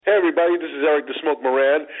everybody. This is Eric the Smoke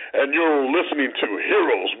Moran, and you're listening to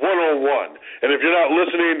Heroes 101. And if you're not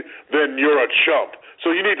listening, then you're a chump.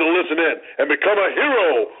 So you need to listen in and become a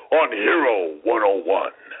hero on Hero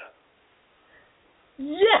 101.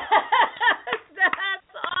 Yes! That's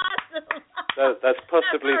awesome! That's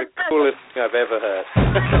possibly the coolest thing I've ever heard.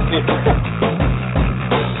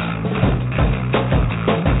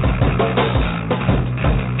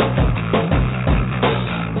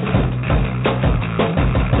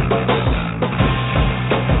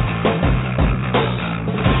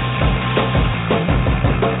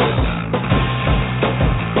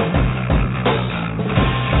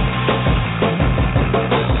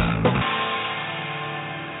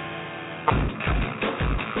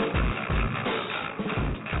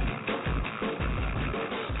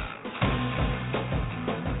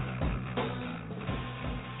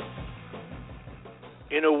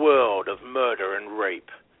 In a world of murder and rape,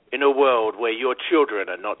 in a world where your children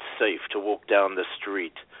are not safe to walk down the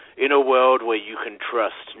street, in a world where you can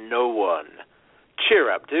trust no one,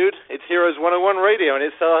 cheer up, dude. It's Heroes 101 Radio, and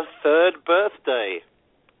it's our 3rd birthday.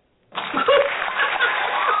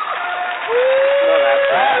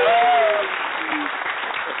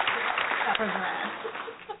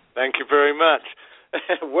 Thank you very much.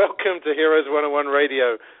 Welcome to Heroes 101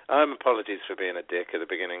 Radio. Apologies for being a dick at the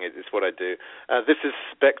beginning. It's what I do. This is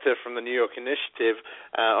Spectre from the New York Initiative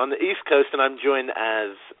on the East Coast, and I'm joined,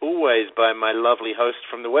 as always, by my lovely host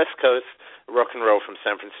from the West Coast, Rock and Roll from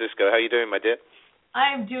San Francisco. How you doing, my dear?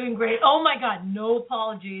 I'm doing great. Oh, my God, no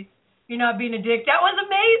apologies. You're not being a dick. That was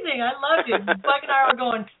amazing. I loved it. Buck and I were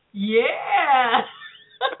going, yeah.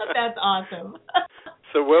 That's awesome.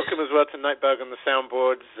 So welcome as well to Nightbug on the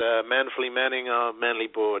soundboards, manfully manning our manly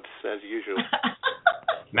boards, as usual.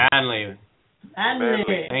 Manly.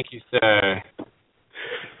 Thank you, sir.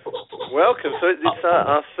 Welcome. So it's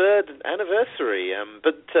our 3rd anniversary.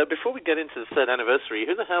 But before we get into the 3rd anniversary,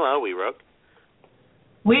 who the hell are we, Rob?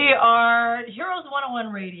 We are Heroes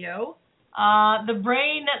 101 Radio, the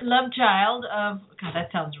brain love child of, God,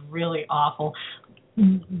 that sounds really awful,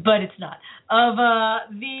 but it's not, of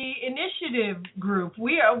the Initiative group.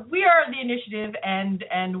 We are the Initiative,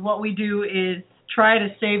 and what we do is try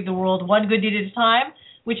to save the world one good deed at a time,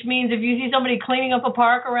 which means if you see somebody cleaning up a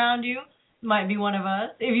park around you, might be one of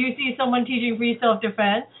us. If you see someone teaching free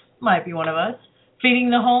self-defense, might be one of us.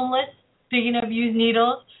 Feeding the homeless, picking up used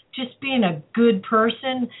needles, just being a good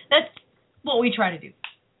person, that's what we try to do.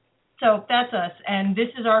 So that's us, and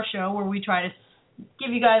this is our show where we try to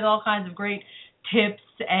give you guys all kinds of great tips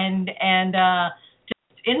and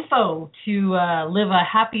just info to live a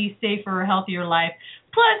happy, safer, healthier life.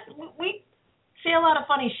 Plus, we say a lot of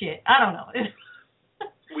funny shit. I don't know.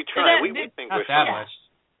 We try. We think we're funny.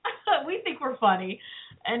 We think we're funny,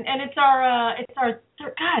 and it's our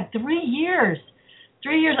God, 3 years.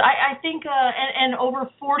 3 years. I think and over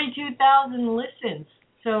 42,000 listens.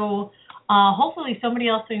 So hopefully somebody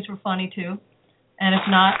else thinks we're funny too, and if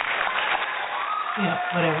not,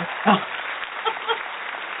 whatever.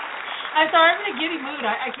 I'm sorry, I'm in a giddy mood.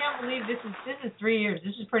 I can't believe this is 3 years.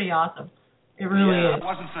 This is pretty awesome. It really is. It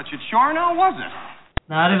wasn't such a chore now, was it?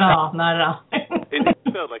 Not at all. Not at all. It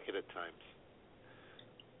felt like it at times.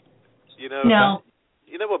 No.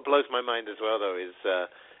 You know what blows my mind as well, though, is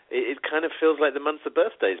it kind of feels like the month of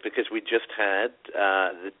birthdays, because we just had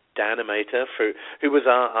the Danimator, who was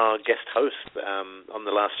our guest host on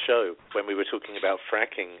the last show when we were talking about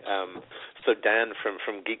fracking. So Dan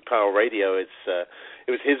from Geek Pile Radio, it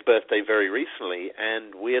was his birthday very recently,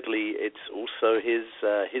 and weirdly, it's also his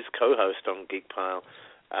co-host on Geek Pile,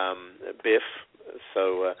 Biff.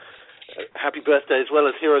 So happy birthday as well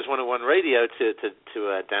as Heroes 101 Radio to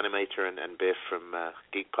Danimator and Biff from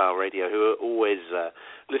Geek Pile Radio, who are always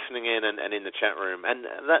listening in and in the chat room. And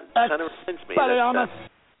that kind of reminds me.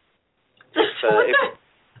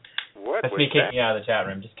 That's me kicking you out of the chat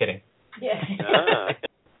room. Just kidding. Yeah.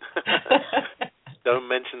 Don't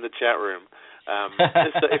mention the chat room.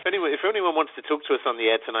 So if anyone wants to talk to us on the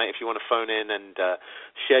air tonight, if you want to phone in and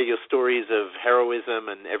share your stories of heroism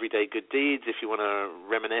and everyday good deeds, if you want to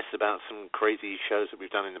reminisce about some crazy shows that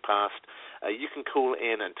we've done in the past, you can call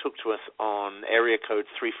in and talk to us on area code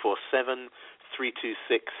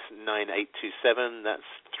 347-326-9827. That's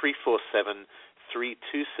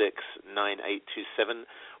 347-326-9827.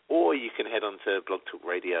 Or you can head on to Blog Talk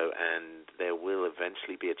Radio, and there will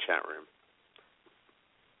eventually be a chat room.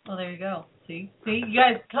 Well, there you go. See, you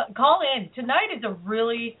guys call in. Tonight is a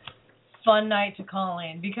really fun night to call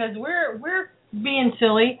in because we're being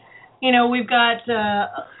silly. We've got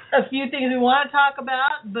a few things we want to talk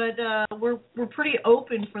about, but we're pretty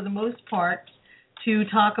open for the most part to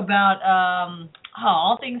talk about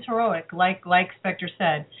all things heroic, like Spectre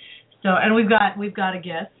said. So, and we've got a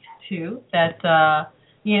guest too that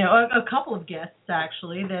a couple of guests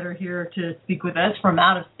actually that are here to speak with us from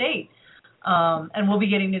out of state, and we'll be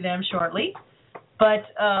getting to them shortly. But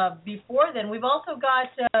before then, we've also got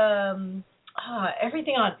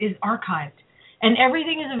everything is archived, and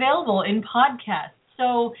everything is available in podcasts.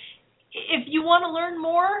 So if you want to learn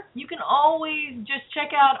more, you can always just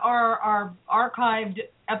check out our archived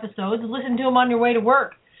episodes. Listen to them on your way to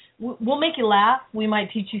work. We'll make you laugh. We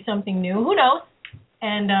might teach you something new. Who knows?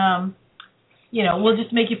 And, we'll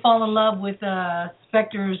just make you fall in love with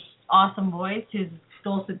Spectre's awesome voice, his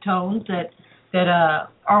dulcet tones that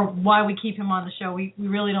are why we keep him on the show. We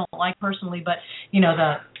really don't like personally, but,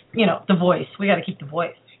 the voice. We got to keep the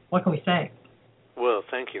voice. What can we say? Well,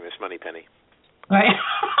 thank you, Miss Moneypenny. Right.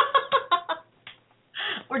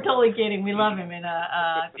 We're totally kidding. We love him, and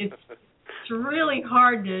it's really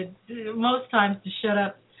hard to most times to shut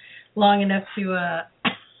up long enough to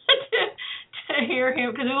to hear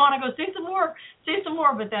him, because we want to go say some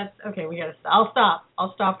more. But that's okay. We got to. I'll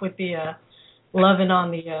stop with the loving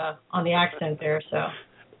on the accent there. So.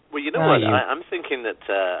 Well, you know what? I'm thinking that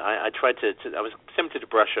I tried to. I was tempted to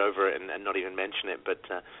brush over it and not even mention it, but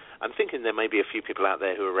I'm thinking there may be a few people out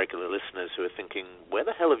there who are regular listeners who are thinking, where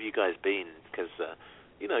the hell have you guys been? Because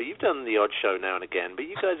you've done the odd show now and again, but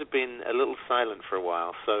you guys have been a little silent for a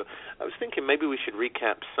while. So I was thinking maybe we should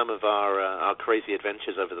recap some of our crazy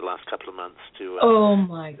adventures over the last couple of months to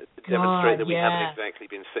demonstrate that we haven't exactly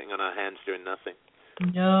been sitting on our hands doing nothing.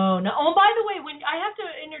 No. Oh, by the way, I have to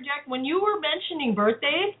interject. When you were mentioning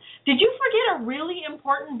birthdays, did you forget a really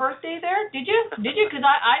important birthday there? Did you? Because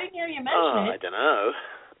I didn't hear you mention it. I don't know.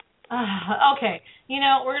 Okay.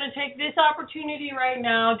 We're going to take this opportunity right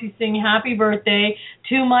now to sing happy birthday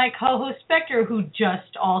to my co-host Spectre, who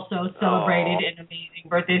just also celebrated an amazing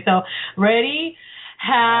birthday. So, ready?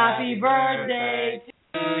 Happy birthday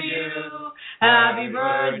to you. Happy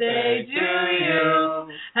birthday to you.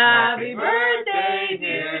 Happy birthday,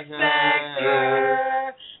 dear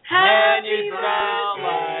Spectre. Happy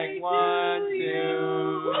birthday to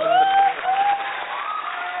you.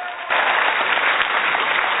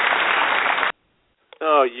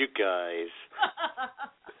 Oh, you guys.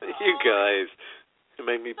 You guys. You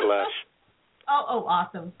make me blush. Oh,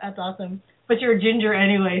 awesome. That's awesome. But you're a ginger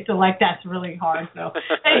anyway, so, that's really hard. So.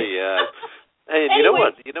 Yeah. Hey, and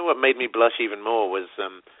anyway. You know what made me blush even more was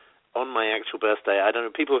on my actual birthday. I don't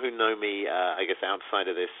know, people who know me, I guess outside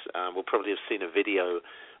of this, will probably have seen a video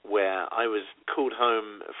where I was called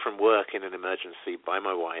home from work in an emergency by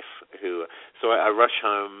my wife, so I rush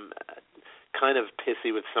home, kind of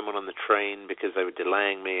pissy with someone on the train because they were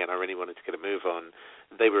delaying me and I really wanted to get a move on.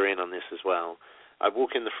 They were in on this as well. I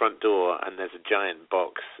walk in the front door and there's a giant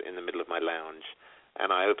box in the middle of my lounge.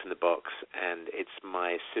 And I open the box, and it's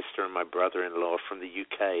my sister and my brother-in-law from the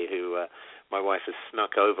UK who my wife has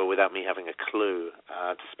snuck over without me having a clue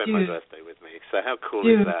to spend my birthday with me. So how cool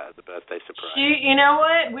is that as a birthday surprise? You know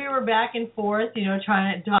what? We were back and forth,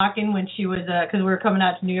 talking when she was, because we were coming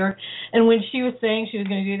out to New York, and when she was saying she was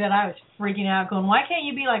going to do that, I was freaking out, going, why can't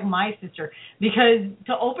you be like my sister? Because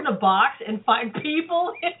to open a box and find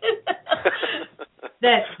people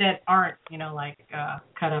that aren't,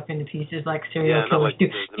 cut up into pieces like serial killers do.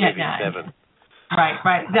 Seven.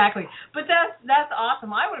 Right, exactly. But that's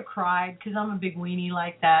awesome. I would have cried because I'm a big weenie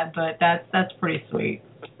like that. But that's pretty sweet.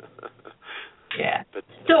 Yeah.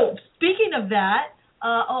 So speaking of that,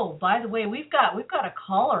 by the way, we've got a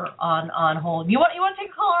caller on hold. You want to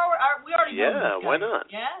take a caller? We already know this guy. Why not?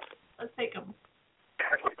 Yeah, let's take him.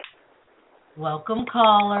 Welcome,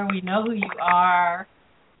 caller. We know who you are.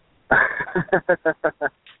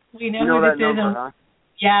 We know who this is. Huh?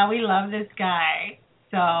 Yeah, we love this guy.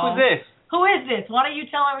 So who's this? Who is this? Why don't you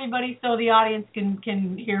tell everybody so the audience can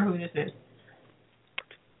hear who this is?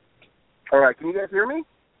 All right, can you guys hear me?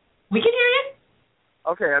 We can hear you.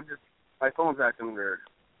 Okay, my phone's acting weird.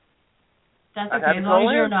 That's okay, as long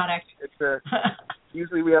as you're not acting. It's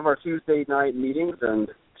usually we have our Tuesday night meetings, and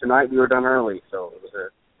tonight we were done early, so it was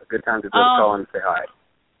a good time to be able to call and say hi.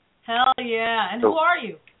 Hell yeah! And who are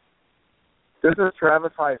you? This is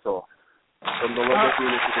Travis Heisel from the Legacy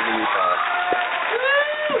Initiative in Utah.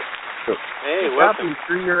 So, hey, welcome.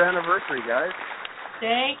 Happy 3-year anniversary, guys.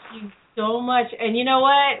 Thank you so much. And you know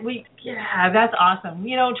what? That's awesome.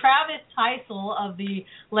 Travis Heisel of the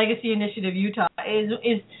Legacy Initiative Utah is,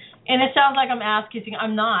 and it sounds like I'm ass kissing.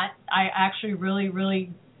 I'm not. I actually really,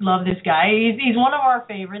 really love this guy. He's one of our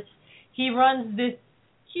favorites. He runs this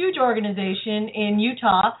huge organization in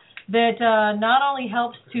Utah that not only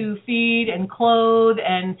helps to feed and clothe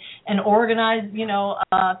and organize,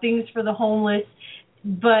 things for the homeless.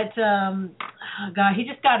 God, he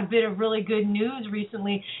just got a bit of really good news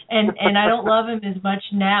recently, and I don't love him as much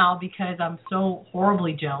now because I'm so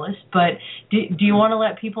horribly jealous. But do you want to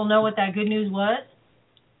let people know what that good news was?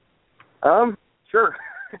 Sure.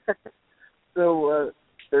 So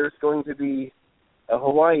there's going to be a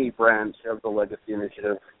Hawaii branch of the Legacy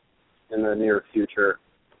Initiative in the near future.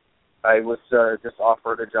 I was just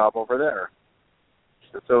offered a job over there.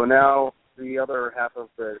 So now the other half of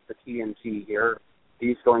the TNT here,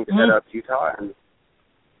 he's going to head up Utah, and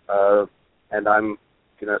I'm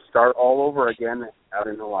going to start all over again out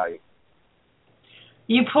in Hawaii.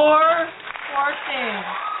 You poor thing.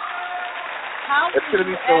 It's going to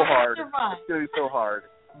be so hard. It's going to be so hard.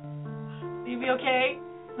 You'll be okay.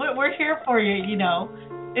 We're here for you, you know.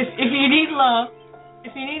 If you need love,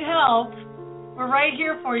 if you need help, we're right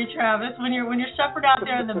here for you, Travis. When you're suffering out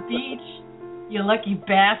there on the beach, you lucky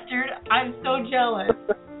bastard. I'm so jealous.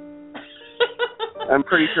 I'm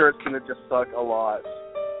pretty sure it's going to just suck a lot.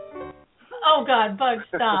 Oh God, Bug,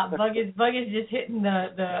 stop! Bug is just hitting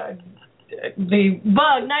the bug.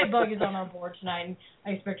 Night Bug is on our board tonight, and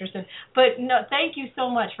Inspector said. But no, thank you so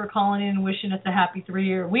much for calling in and wishing us a happy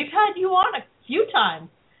 3-year. We've had you on a few times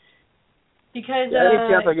because any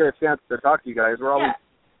chance I get a chance to talk to you guys, we're always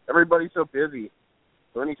everybody's so busy.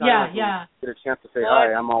 So anytime I get a chance to say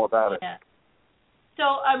hi, I'm all about it. So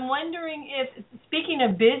I'm wondering if, speaking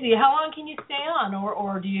of busy, how long can you stay on,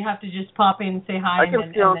 or do you have to just pop in and say hi? I can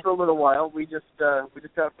stay on for a little while. We just got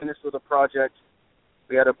finished with a project.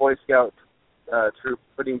 We had a Boy Scout troop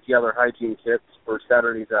putting together hygiene kits for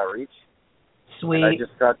Saturday's outreach. Sweet. And I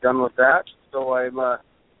just got done with that, so I've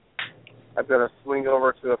got to swing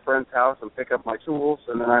over to a friend's house and pick up my tools,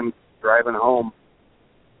 and then I'm driving home.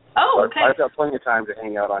 Oh, okay. I've got plenty of time to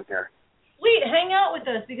hang out on here. Sweet, hang out with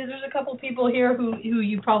us because there's a couple people here who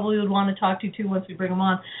you probably would want to talk to too once we bring them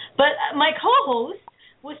on. But my co-host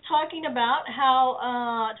was talking about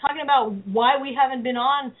why we haven't been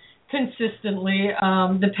on consistently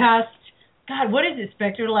the past, God, what is it,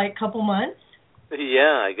 Spectre, like couple months?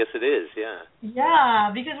 Yeah, I guess it is, yeah. Yeah,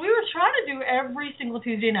 because we were trying to do every single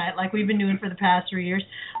Tuesday night like we've been doing for the past 3 years,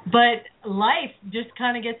 but life just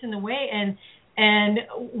kind of gets in the way. And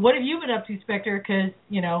what have you been up to, Spectre? Because,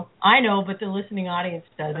 I know, but the listening audience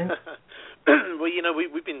doesn't. Well,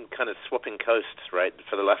 we've been kind of swapping coasts, right,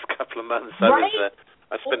 for the last couple of months. Right?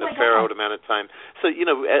 I spent a fair old amount of time. So,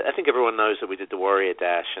 I think everyone knows that we did the Warrior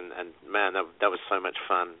Dash, and man, that was so much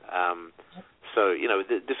fun. So,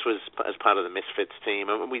 this was as part of the Misfits team,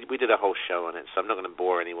 and we did a whole show on it, so I'm not going to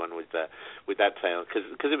bore anyone with that tale, because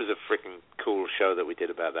it was a freaking cool show that we did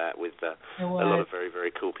about that with a lot of very, very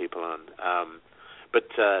cool people on.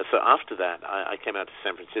 So after that, I came out to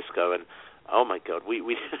San Francisco, and oh my God,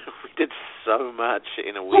 we did so much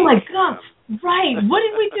in a week. Oh my God, right. What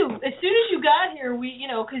did we do? As soon as you got here,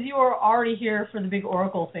 because you were already here for the big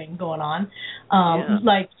Oracle thing going on,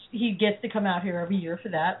 like he gets to come out here every year for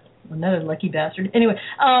that. Another lucky bastard. Anyway,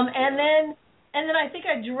 and then I think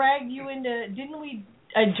I dragged you into, didn't we?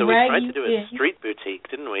 So we tried to do a street boutique,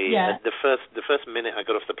 didn't we? Yeah. The first minute I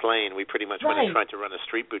got off the plane, we pretty much went and tried to run a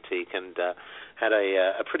street boutique, and had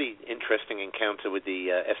a pretty interesting encounter with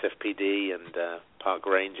the SFPD and park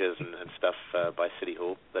rangers and stuff by City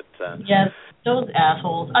Hall. But yes, those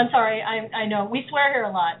assholes. I'm sorry. I know we swear here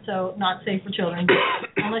a lot, so not safe for children,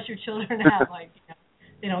 unless your children have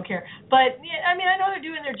they don't care. But I know they're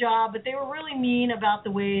doing their job, but they were really mean about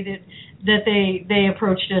the way that they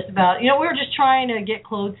approached us about, we were just trying to get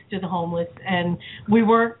clothes to the homeless, and we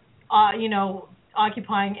weren't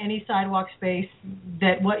occupying any sidewalk space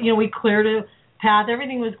we cleared a path.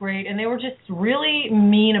 Everything was great, and they were just really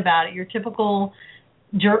mean about it. Your typical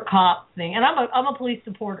jerk cop thing. And I'm a police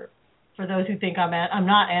supporter, for those who think I'm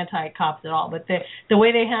not anti-cops at all, but the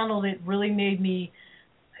way they handled it really made me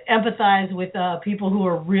empathize with people who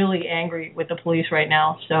are really angry with the police right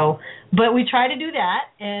now. So, but we tried to do that,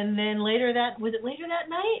 and then later that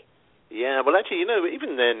night? Yeah, well, actually,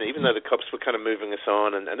 even then, even though the cops were kind of moving us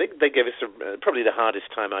on, and they gave us probably the hardest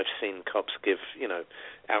time I've seen cops give,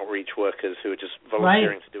 outreach workers who are just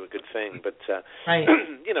volunteering to do a good thing. But,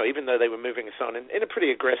 even though they were moving us on in a pretty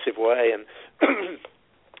aggressive way and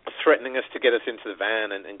threatening us to get us into the van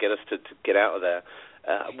and get us to get out of there,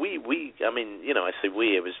 I say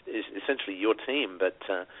we, it was essentially your team, but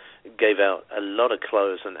gave out a lot of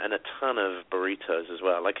clothes and a ton of burritos as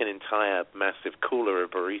well, like an entire massive cooler of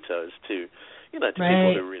burritos to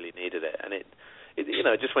people who really needed it. And it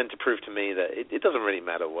just went to prove to me that it doesn't really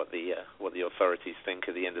matter what the authorities think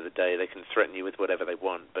at the end of the day. They can threaten you with whatever they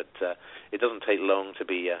want, but it doesn't take long to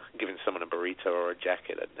be giving someone a burrito or a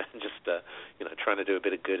jacket and just trying to do a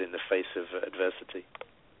bit of good in the face of adversity.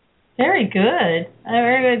 Very good.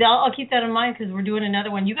 Very good. I'll keep that in mind because we're doing another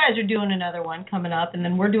one. You guys are doing another one coming up, and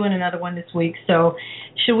then we're doing another one this week. So,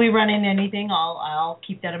 should we run into anything, I'll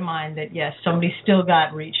keep that in mind. That yes, somebody still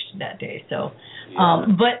got reached that day. So,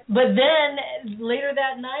 but then later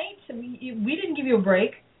that night, we didn't give you a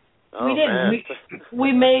break. Oh, we didn't. Man.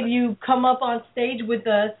 We made you come up on stage with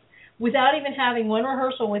us without even having one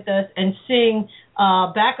rehearsal with us and sing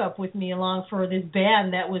backup with me along for this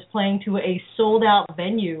band that was playing to a sold out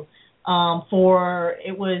venue.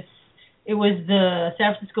 It was the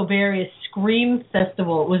San Francisco Bay Area Scream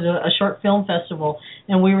Festival. It was a short film festival,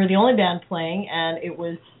 and we were the only band playing, and it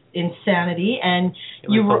was insanity. And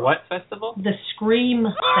for what festival? The Scream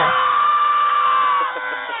Fest.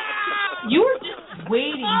 You were just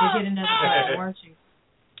waiting to hit another button, weren't you?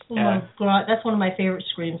 Oh my God, that's one of my favorite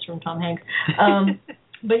screams from Tom Hanks.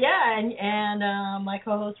 But yeah, and my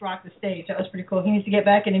co-host rocked the stage. That was pretty cool. He needs to get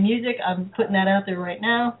back into music. I'm putting that out there right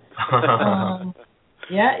now.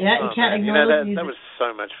 You can't ignore the music. That was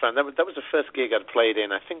so much fun. That was the first gig I'd played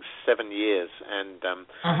in, I think, 7 years, and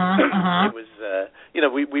it was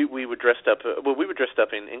we were dressed up. We were dressed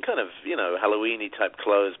up in kind of Halloween-y type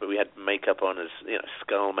clothes, but we had makeup on as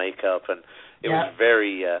skull makeup, and it was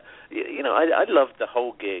very I loved the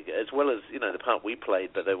whole gig as well as the part we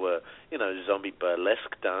played. But there were zombie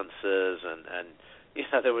burlesque dancers and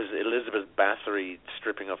there was Elizabeth Bathory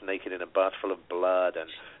stripping off naked in a bath full of blood, and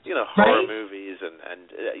horror movies and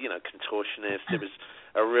contortionists. It was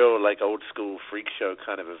a real old school freak show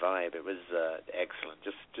kind of a vibe. It was excellent,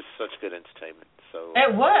 just such good entertainment. So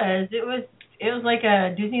it was like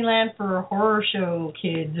a Disneyland for horror show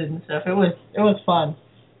kids and stuff. It was fun.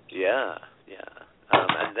 Yeah.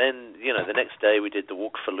 And then, the next day we did the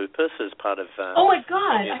Walk for Lupus as part of... oh, my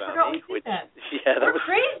God. I forgot we did that. Yeah, that was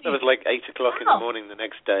crazy. That was like 8 o'clock in the morning the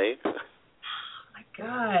next day. Oh, my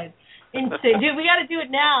God. Insane. Dude, we got to do it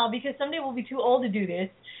now because someday we'll be too old to do this.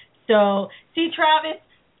 So, see, Travis,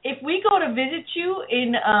 if we go to visit you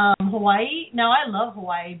in Hawaii, now I love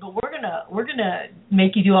Hawaii, but we're gonna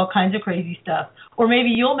make you do all kinds of crazy stuff. Or maybe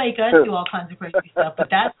you'll make us do all kinds of crazy stuff. But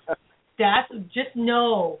that's just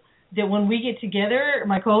know that when we get together,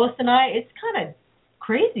 my co-host and I, it's kind of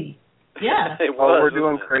crazy. Yeah. We're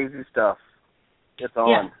doing crazy stuff. It's on.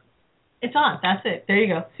 Yeah. It's on. That's it. There you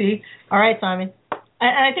go. See? All right, Simon.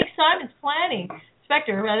 And I think Simon's planning,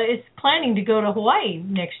 Spectre, is planning to go to Hawaii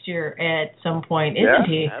next year at some point, isn't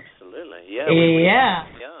he? Absolutely. Yeah.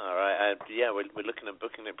 All right. We're looking at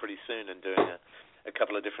booking it pretty soon and doing a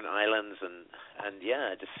couple of different islands and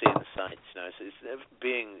just seeing the sights. So it's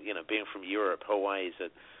being from Europe, Hawaii is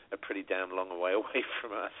a pretty damn long way away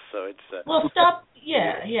from us. So it's well, stop.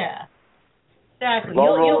 Yeah. Exactly.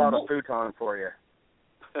 We'll roll out a futon for you,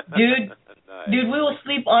 dude. Nice. Dude, we will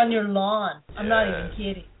sleep on your lawn. I'm not even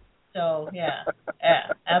kidding. So yeah,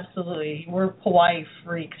 absolutely. We're Hawaii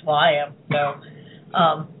freaks. Well, I am. So,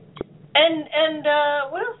 and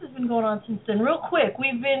what else has been going on since then? Real quick,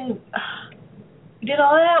 we did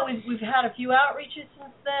all that. We've had a few outreaches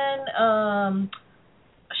since then.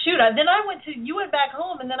 Then you went back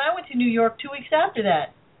home, and then I went to New York 2 weeks after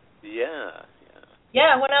that. Yeah,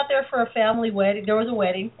 I went out there for a family wedding. There was a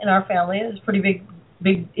wedding in our family. It was a pretty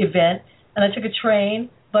big event. And I took a train.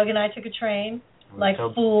 Bug and I took a train like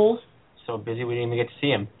fools. So busy we didn't even get to see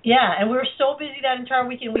him. Yeah, and we were so busy that entire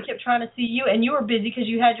weekend. We kept trying to see you, and you were busy because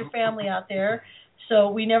you had your family out there. So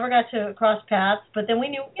we never got to cross paths. But then we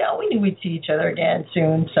knew we'd see each other again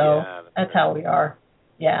soon. So that's how we are.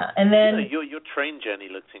 Yeah, and then your train journey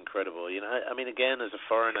looked incredible. I mean, again, as a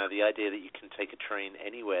foreigner, the idea that you can take a train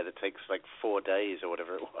anywhere that takes like 4 days or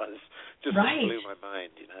whatever it was just blew my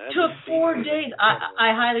mind. Took 4 days.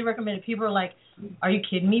 I highly recommend it. People are like, "Are you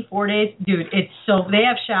kidding me? 4 days, dude?" They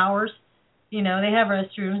have showers, they have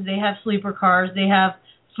restrooms, they have sleeper cars, they have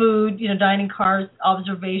food, dining cars,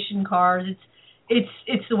 observation cars.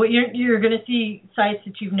 It's the way you're going to see sights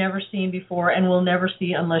that you've never seen before and will never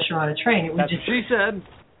see unless you're on a train. That's what she said.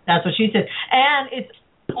 That's what she said. And it's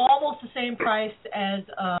almost the same price as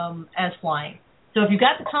flying. So if you've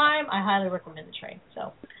got the time, I highly recommend the train.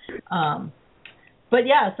 So, but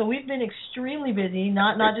yeah, so we've been extremely busy,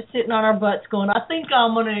 not just sitting on our butts going, I think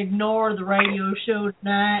I'm going to ignore the radio show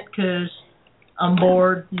tonight because I'm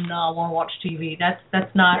bored and I want to watch TV. That's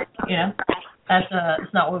not, that's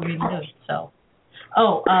not what we've been doing. So.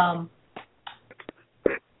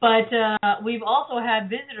 But we've also had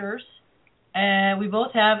visitors, and we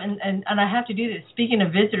both have, and I have to do this. Speaking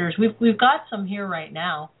of visitors, we've got some here right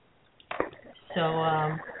now. So,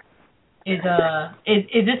 is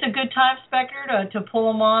this a good time, Spectre, to pull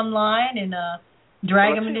them online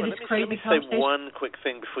drag them into this crazy conversation. Let me say conversation? one quick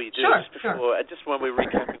thing before you do. Sure, Just when we're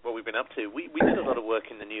recapping what we've been up to. We did a lot of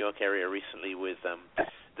work in the New York area recently with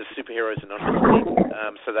the Superheroes Anonymous.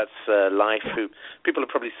 So that's Life, who people have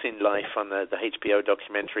probably seen Life on the HBO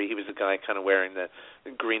documentary. He was a guy kind of wearing the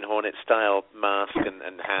Green Hornet style mask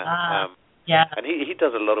and hat. Yeah. And he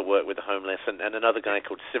does a lot of work with the homeless, and another guy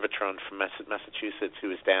called Civitron from Massachusetts who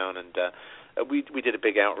was down, and we did a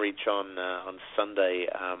big outreach on Sunday.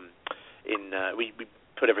 We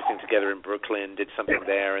put everything together in Brooklyn, did something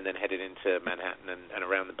there, and then headed into Manhattan and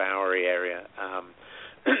around the Bowery area.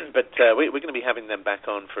 But we're going to be having them back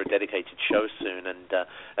on for a dedicated show soon, and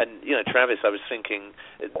Travis, I was thinking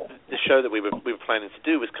the show that we were planning to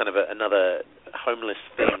do was kind of another homeless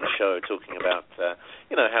themed show, talking about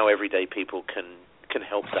how everyday people can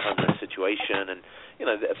help the homeless situation, and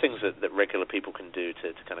the things that regular people can do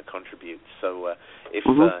to kind of contribute. So if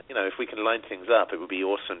we can line things up, it would be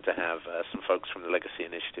awesome to have some folks from the Legacy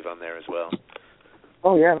Initiative on there as well.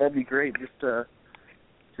 Oh yeah, that'd be great. Just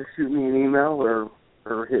shoot me an email or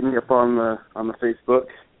hit me up on the Facebook,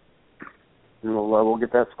 and we'll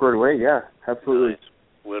get that squared away. Yeah, absolutely. Nice.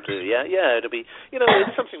 We'll do. Yeah. It'll be.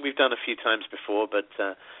 It's something we've done a few times before, but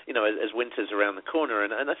as winter's around the corner,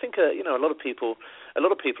 and I think a lot of people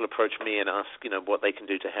approach me and ask what they can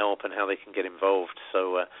do to help and how they can get involved.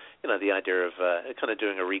 So the idea of kind of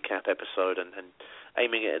doing a recap episode and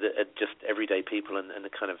aiming it at just everyday people and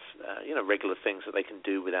the kind of regular things that they can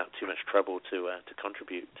do without too much trouble to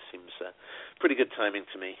contribute seems pretty good timing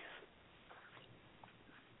to me.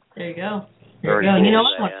 There you go. You know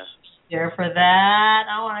what? There for that.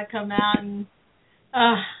 I want to come out and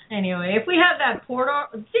anyway, if we have that portal,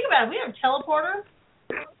 think about it. We have a teleporter.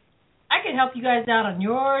 I can help you guys out on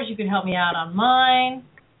yours. You can help me out on mine.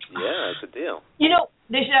 Yeah, it's a deal.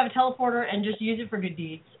 They should have a teleporter and just use it for good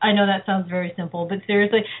deeds. I know that sounds very simple, but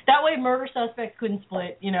seriously, that way murder suspects couldn't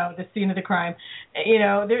split, the scene of the crime.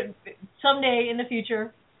 Someday in the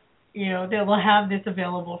future, they will have this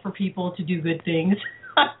available for people to do good things.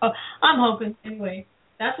 I'm hoping. Anyway,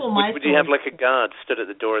 that's what my Would you have like a guard stood at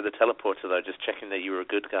the door of the teleporter, though, just checking that you were a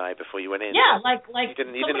good guy before you went in? Yeah, like you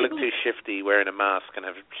didn't look too shifty wearing a mask and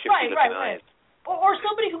have shifty looking eyes. Or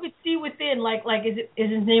somebody who could see within, like is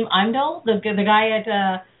his name Heimdall, the guy at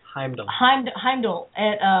Heimdall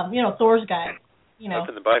at Thor's guy, Up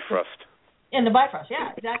in the Bifrost. In the Bifrost,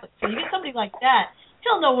 yeah, exactly. So you get somebody like that,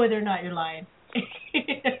 he'll know whether or not you're lying.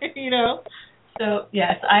 So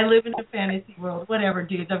yes, I live in a fantasy world. Whatever,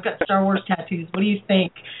 dudes. I've got Star Wars tattoos. What do you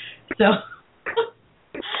think? So,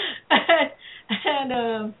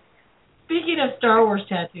 and speaking of Star Wars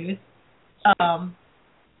tattoos,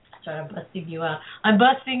 sorry, I'm busting you out. I'm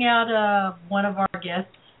busting out one of our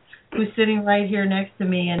guests who's sitting right here next to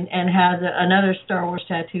me and has another Star Wars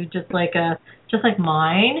tattoo just like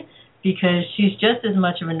mine, because she's just as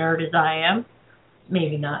much of a nerd as I am.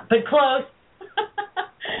 Maybe not, but close.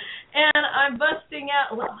 And I'm busting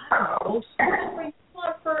out. Well, I don't know. Should we bring you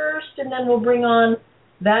on first, and then we'll bring on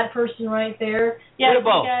that person right there. Yeah,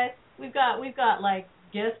 see, guys, we've got like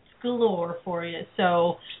guests galore for you.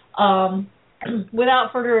 So,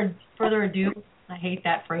 without further ado, I hate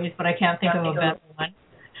that phrase, but I can't think of a better one.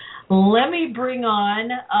 Let me bring on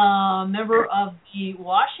a member of the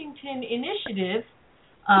Washington Initiative.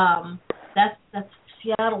 That's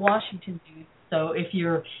Seattle, Washington, dude. So if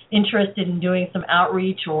you're interested in doing some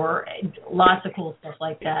outreach or lots of cool stuff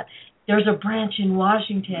like that, there's a branch in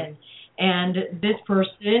Washington, and this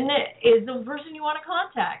person is the person you want to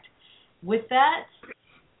contact. With that,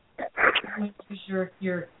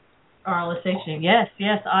 your RLS stage name. Yes,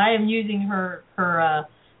 I am using her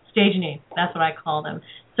stage name. That's what I call them.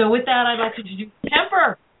 So with that, I'd like to introduce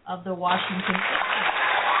Temper of the Washington.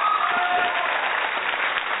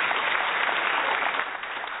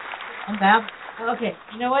 Okay,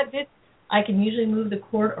 you know what? I can usually move the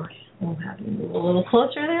cord, or we'll have you move a little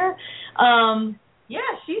closer there. Yeah,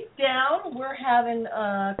 she's down. We're having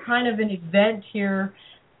kind of an event here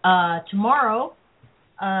tomorrow.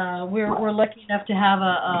 We're lucky enough to have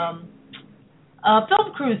a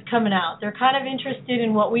film crew's coming out. They're kind of interested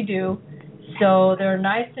in what we do, so they're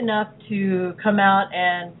nice enough to come out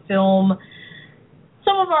and film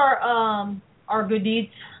some of our good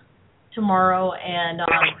deeds tomorrow and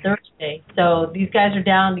on Thursday. So these guys are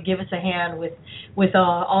down to give us a hand with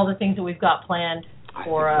all the things that we've got planned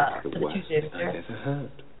for the Tuesday.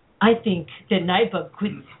 I think that Nightbug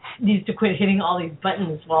needs to quit hitting all these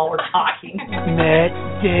buttons while we're talking. Matt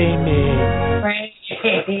Damon. Right.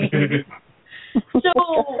 So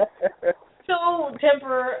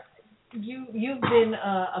Temper, you've been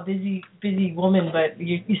a busy woman, but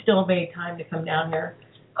you still made time to come down here.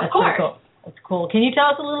 Of course. That's cool. Can you tell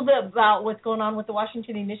us a little bit about what's going on with the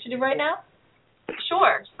Washington Initiative right now?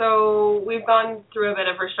 Sure. So we've gone through a bit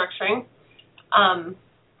of restructuring. I'm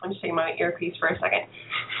just taking my earpiece for a second.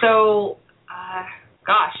 So,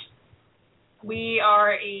 we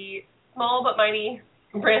are a small but mighty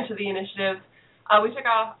branch of the initiative. We took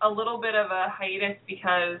a little bit of a hiatus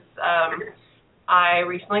because I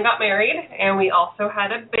recently got married, and we also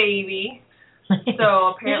had a baby.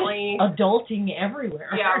 So apparently... Adulting everywhere.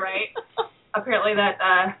 Yeah, right. Apparently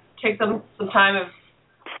that takes some time of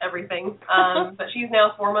everything. But she's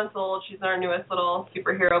now 4 months old. She's our newest little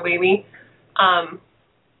superhero baby.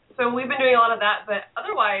 So we've been doing a lot of that, but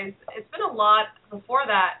otherwise it's been a lot. Before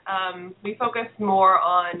that, we focused more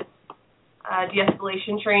on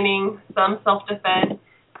de-escalation training, some self-defense,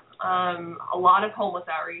 a lot of homeless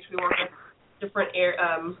outreach. We work with different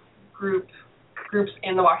groups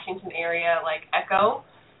in the Washington area, like ECHO,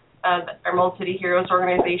 our Mold City Heroes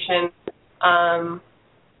organization.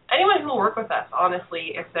 Anyone who will work with us,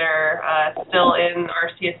 honestly, if they're still in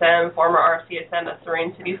RCSM, former RCSM, that's the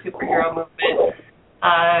Rain City Superhero Movement.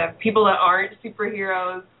 People that aren't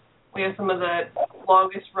superheroes, we have some of the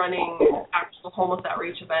longest-running actual homeless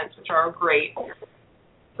outreach events, which are great.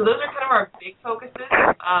 So those are kind of our big focuses.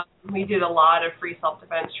 We did a lot of free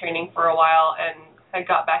self-defense training for a while and I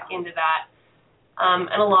got back into that.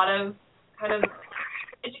 And a lot of kind of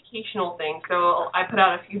educational things. So I put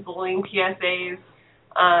out a few bullying PSAs,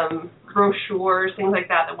 brochures, things like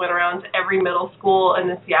that went around to every middle school in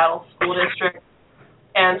the Seattle school district.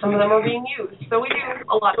 And some of them are being used. So we do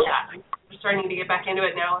a lot of that. We're starting to get back into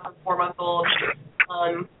it now with a 4-month-old.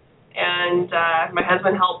 And my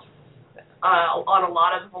husband helps on a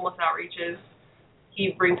lot of homeless outreaches.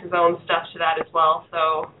 He brings his own stuff to that as well.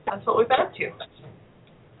 So that's what we've been up to.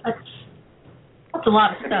 That's a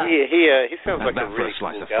lot of stuff. He sounds like a really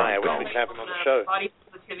cool guy. I wish we could have him on the show. Body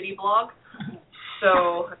positivity blog.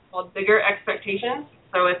 So it's called Bigger Expectations.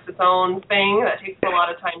 So it's its own thing that takes a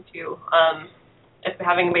lot of time too. If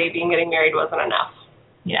having a baby and getting married wasn't enough.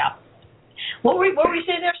 Yeah. What were you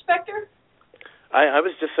saying there, Spectre? I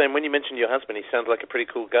was just saying, when you mentioned your husband, he sounds like a pretty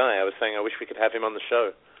cool guy. I was saying I wish we could have him on the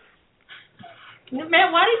show.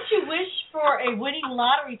 Man, why didn't you wish for a winning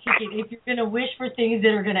lottery ticket if you're going to wish for things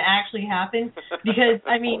that are going to actually happen? Because,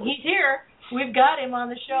 I mean, he's here. We've got him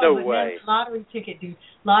on the show. No way. Man, lottery ticket, dude.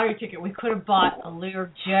 Lottery ticket. We could have bought a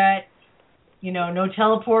Learjet. You know, no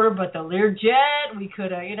teleporter, but the Learjet. We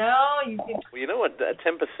could have, Well, you know what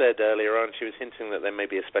Temper said earlier on? She was hinting that there may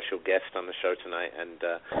be a special guest on the show tonight, and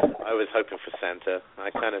I was hoping for Santa.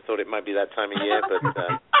 I kind of thought it might be that time of year, but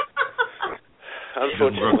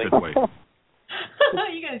unfortunately.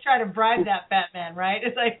 You're going to try to bribe that fat man, right?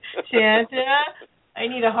 It's like, Santa, I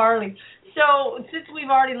need a Harley. So since we've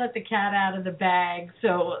already let the cat out of the bag,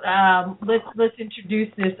 so let's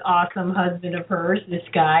introduce this awesome husband of hers, this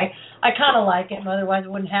guy. I kind of like him, otherwise I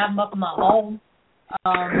wouldn't have him up in my home.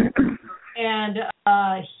 And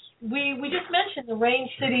we just mentioned the Rain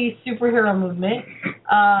City Superhero Movement,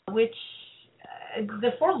 which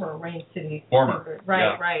the former Rain City.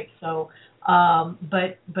 Right. So,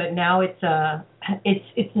 but now it's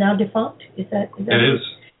now defunct. Is that?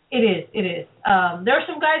 It is. It is. There are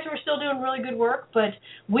some guys who are still doing really good work, but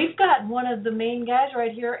we've got one of the main guys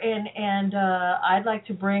right here, and I'd like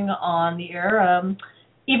to bring on the air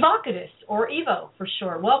Evocatus, or Evo for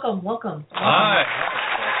short. Welcome. Hi.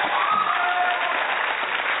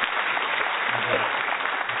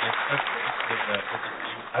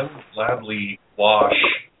 I will gladly wash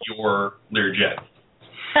your Learjet.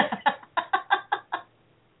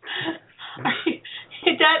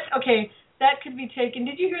 That could be taken.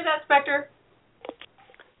 Did you hear that, Spectre?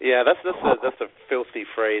 Yeah, that's a filthy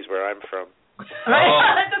phrase where I'm from.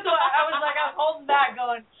 Right? That's what I was holding back,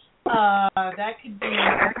 going, that could be.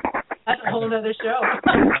 That's a whole other show.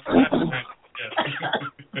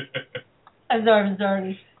 I'm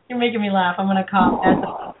sorry. You're making me laugh. I'm gonna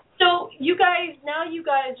cough. So you guys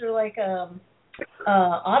are like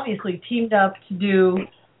obviously teamed up to do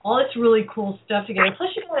all this really cool stuff together. Plus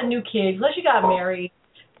you got a new kid. Plus you got married.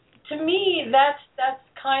 To me, that's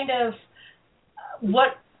kind of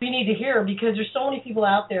what we need to hear, because there's so many people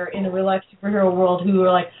out there in the real life superhero world who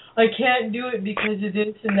are like, I can't do it because of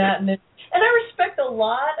this and that and this. And I respect a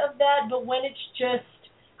lot of that, but when it's just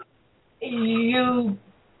you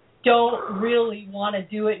don't really want to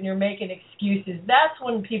do it and you're making excuses, that's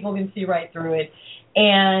when people can see right through it.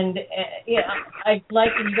 And I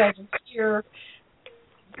like that you guys are here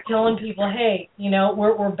telling people, hey,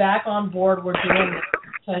 we're back on board, we're doing this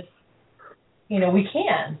because we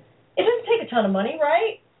can. It doesn't take a ton of money,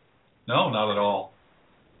 right? No, not at all.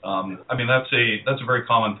 I mean, that's a very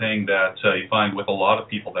common thing that you find with a lot of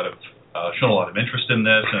people that have shown a lot of interest in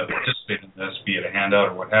this and participate in this, be it a handout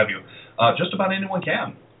or what have you. Just about anyone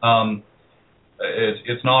can.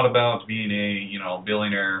 It's not about being a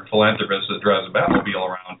billionaire philanthropist that drives a Batmobile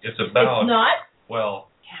around. It's about... It's not? Well,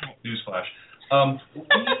 newsflash.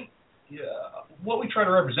 What we try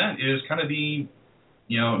to represent is kind of the,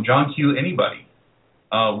 John Q. anybody.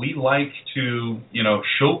 We like to,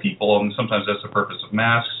 show people, and sometimes that's the purpose of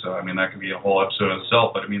masks. That could be a whole episode in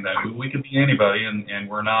itself, but that we can be anybody, and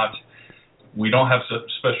we don't have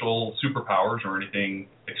special superpowers or anything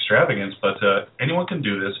extravagant, but anyone can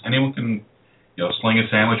do this. Anyone can, sling a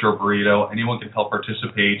sandwich or a burrito. Anyone can help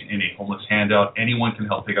participate in a homeless handout. Anyone can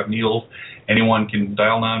help pick up meals. Anyone can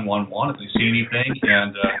dial 911 if they see anything,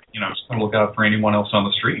 and just kind of look out for anyone else on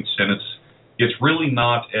the streets. And it's really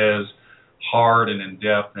not as hard and in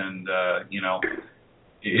depth, and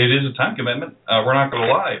it is a time commitment. We're not going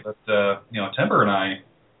to lie, but Timber and I,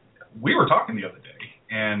 we were talking the other day,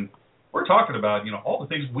 and we're talking about all the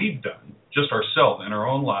things we've done just ourselves in our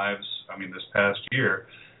own lives. This past year.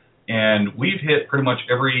 And we've hit pretty much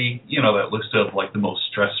every, that list of like the most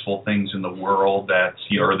stressful things in the world that,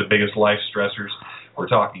 are the biggest life stressors. We're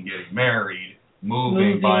talking getting married,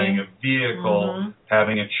 moving, buying a vehicle,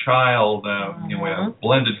 having a child, we have a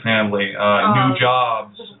blended family, new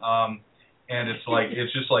jobs. And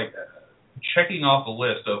it's just like checking off the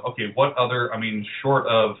list of, okay, what other, short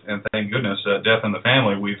of, and thank goodness, death in the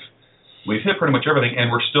family, we've hit pretty much everything,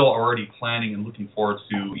 and we're still already planning and looking forward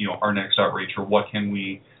to, our next outreach, or what can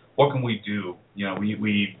we do?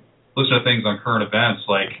 We listen to things on current events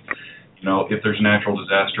like, if there's a natural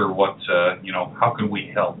disaster, what, how can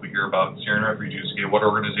we help? We hear about Syrian refugees. Okay, what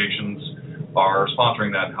organizations are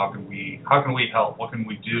sponsoring that? How can we help? What can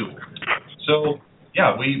we do? So,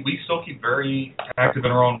 we still keep very active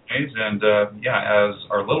in our own ways, and as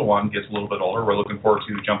our little one gets a little bit older, we're looking forward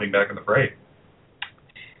to jumping back in the fray.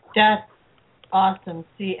 That's awesome.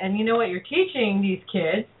 See, and you know what you're teaching these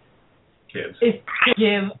kids is to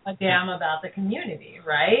give a damn about the community,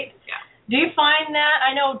 right? Yeah. Do you find that?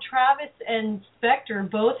 I know Travis and Spectre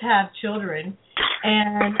both have children,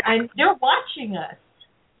 and they're watching us,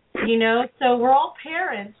 so we're all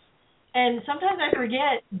parents, and sometimes I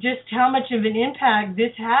forget just how much of an impact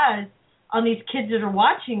this has on these kids that are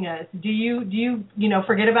watching us. Do you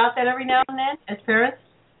forget about that every now and then as parents?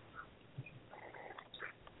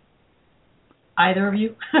 Either of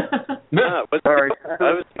you? Sorry.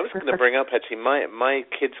 I was going to bring up, actually, my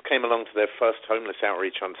kids came along to their first homeless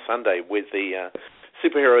outreach on Sunday with the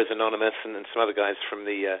Superheroes Anonymous and some other guys from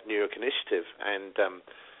the New York Initiative. And,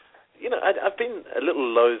 I've been a little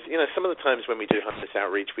loath. Some of the times when we do homeless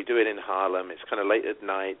outreach, we do it in Harlem. It's kind of late at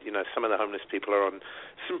night. Some of the homeless people are on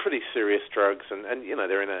some pretty serious drugs, and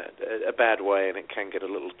they're in a bad way, and it can get a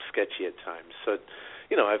little sketchy at times. So,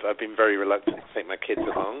 I've been very reluctant to take my kids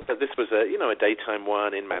along, but this was a daytime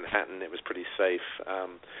one in Manhattan. It was pretty safe.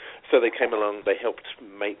 So they came along, they helped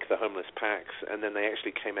make the homeless packs, and then they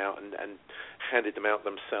actually came out and handed them out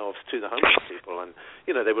themselves to the homeless people. And,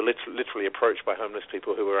 they were literally approached by homeless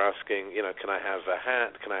people who were asking, can I have a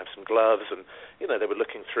hat? Can I have some gloves? And, they were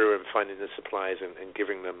looking through and finding the supplies and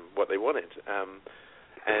giving them what they wanted.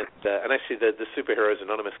 And actually, the Superheroes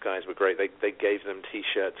Anonymous guys were great. They gave them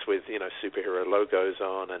T-shirts with superhero logos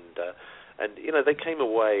on, and they came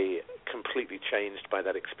away completely changed by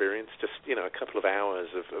that experience. Just a couple of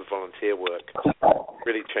hours of volunteer work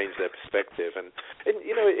really changed their perspective. And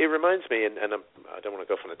it reminds me, and I don't want to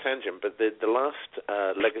go off on a tangent, but the last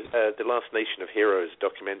Nation of Heroes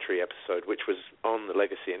documentary episode, which was on the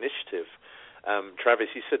Legacy Initiative,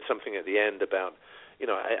 Travis, you said something at the end about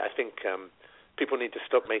I think. People need to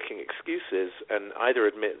stop making excuses and either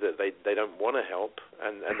admit that they don't want to help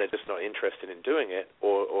and they're just not interested in doing it,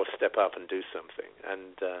 or step up and do something.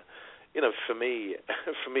 And for me,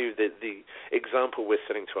 the example we're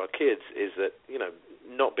setting to our kids is that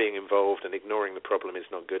not being involved and ignoring the problem is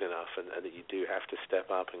not good enough, and that you do have to step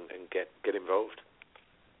up and get involved.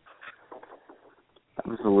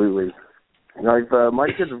 Absolutely. My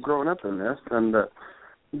kids have grown up in this, and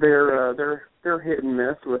they're hit and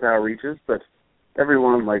miss with outreaches, but every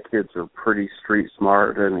one of my kids are pretty street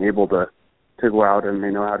smart and able to go out, and they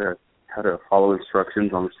know how to follow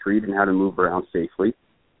instructions on the street and how to move around safely.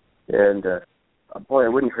 And boy, I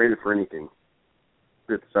wouldn't trade it for anything.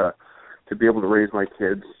 It's to be able to raise my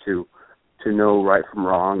kids to know right from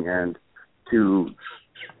wrong, and to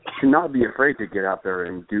not be afraid to get out there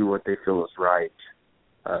and do what they feel is right.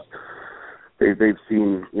 They've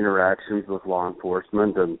seen interactions with law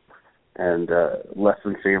enforcement and less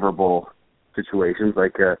than favorable situations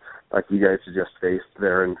like you guys just faced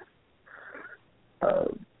there, and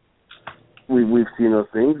we've seen those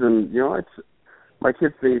things, and my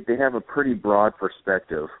kids, they have a pretty broad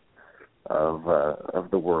perspective of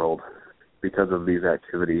the world because of these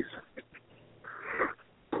activities.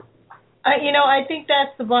 I think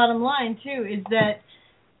that's the bottom line too, is that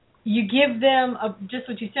you give them just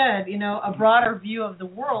what you said, a broader view of the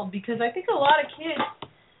world, because I think a lot of kids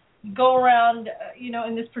go around,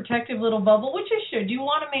 in this protective little bubble, which you should. You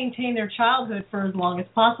want to maintain their childhood for as long as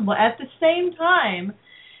possible. At the same time,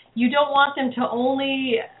 you don't want them to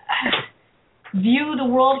only view the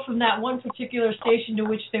world from that one particular station to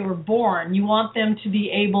which they were born. You want them to be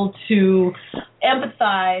able to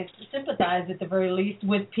sympathize at the very least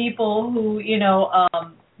with people who,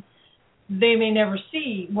 they may never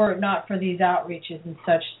see were it not for these outreaches and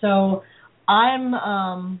such. So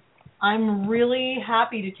I'm really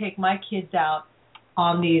happy to take my kids out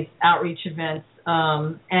on these outreach events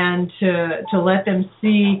and to let them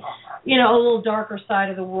see, a little darker side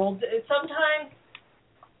of the world. Sometimes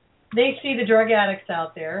they see the drug addicts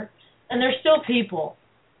out there, and they're still people,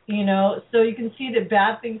 so you can see that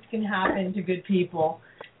bad things can happen to good people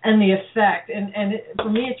and the effect. And for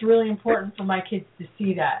me, it's really important for my kids to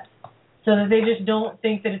see that, so that they just don't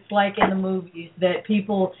think that it's like in the movies, that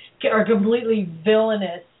people are completely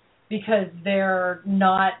villainous because they're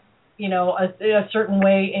not, a certain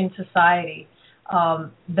way in society.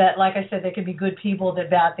 That, like I said, they could be good people that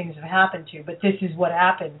bad things have happened to, but this is what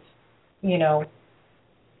happens,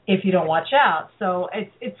 if you don't watch out. So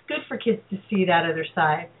it's good for kids to see that other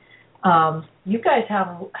side. You guys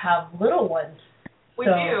have little ones. We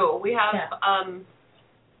do. We have an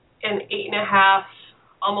 8.5,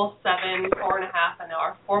 almost 7, 4.5, and now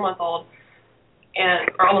our 4-month-old,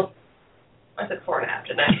 or almost. I said 4.5,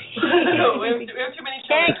 didn't I? we have too many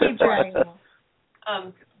children. Can't keep track.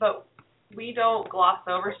 But we don't gloss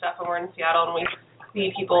over stuff when we're in Seattle and we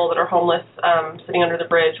see people that are homeless sitting under the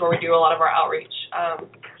bridge where we do a lot of our outreach.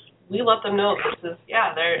 We let them know this is,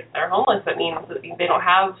 they're homeless. That means that they don't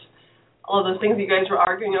have all of those things you guys were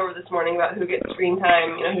arguing over this morning about who gets screen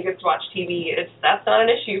time, who gets to watch TV. That's not an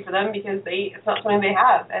issue for them because it's not something they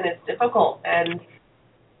have, and it's difficult. And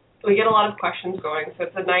we get a lot of questions going, so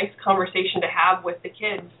it's a nice conversation to have with the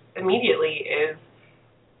kids immediately. Is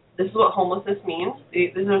this is what homelessness means?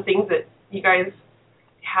 These are the things that you guys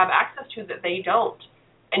have access to that they don't.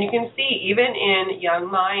 And you can see, even in young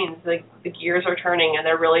minds, the gears are turning, and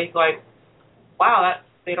they're really going, wow,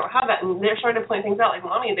 they don't have that. And they're starting to point things out, like,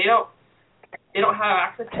 Mommy, they don't have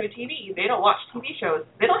access to a TV. They don't watch TV shows.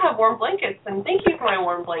 They don't have warm blankets, and thank you for my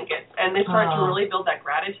warm blankets. And they start to really build that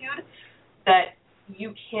gratitude that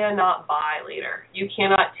you cannot buy later. They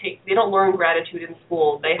don't learn gratitude in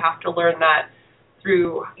school. They have to learn that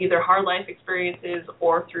through either hard life experiences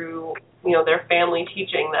or through, their family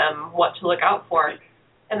teaching them what to look out for.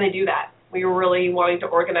 And they do that. We were really wanting to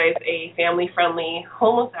organize a family-friendly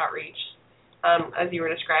homeless outreach, as you were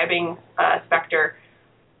describing, Spectre,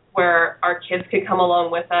 where our kids could come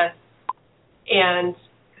along with us and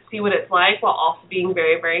see what it's like while also being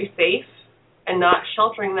very, very safe and not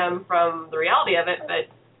sheltering them from the reality of it, but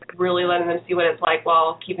really letting them see what it's like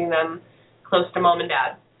while keeping them close to Mom and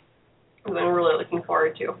Dad. Something we're really looking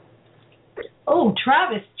forward to. Oh,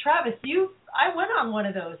 Travis, I went on one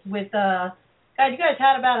of those with you guys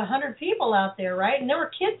had about 100 people out there, right? And there were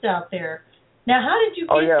kids out there. Now, how did you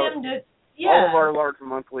get them to... Yeah. All of our large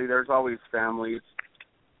monthly, there's always families,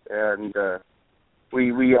 and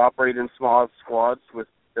we operate in small squads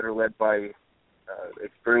that are led by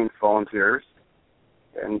experienced volunteers.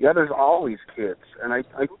 And there's always kids. And I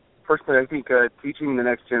personally, I think teaching the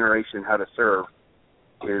next generation how to serve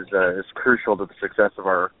is crucial to the success of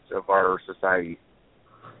our society.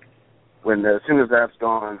 As soon as that's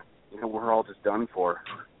gone, we're all just done for.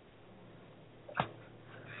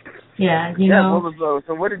 Yeah,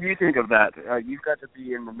 so what did you think of that? You got to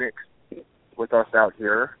be in the mix with us out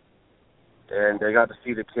here, and they got to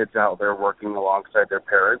see the kids out there working alongside their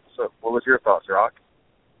parents. So what was your thoughts, Rock?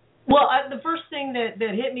 Well, the first thing that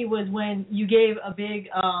hit me was when you gave a big,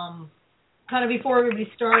 kind of before everybody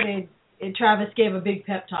started, Travis gave a big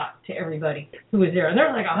pep talk to everybody who was there. And there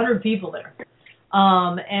were like 100 people there.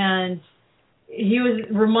 And he was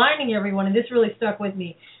reminding everyone, and this really stuck with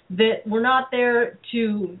me, that we're not there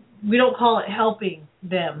we don't call it helping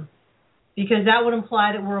them, because that would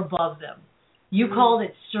imply that we're above them. You called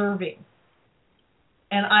it serving.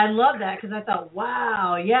 And I love that, because I thought,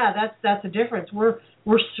 wow, yeah, that's a difference. We're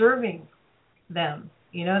serving them.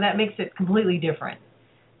 That makes it completely different.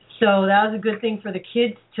 So that was a good thing for the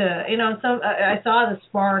kids to, I saw the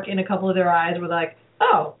spark in a couple of their eyes were like,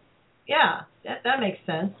 oh, yeah, that makes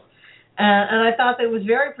sense. And I thought that it was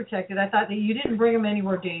very protected. I thought that you didn't bring them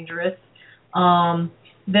anywhere dangerous.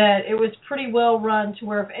 that it was pretty well run to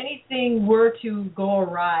where if anything were to go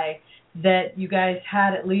awry, that you guys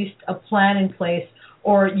had at least a plan in place,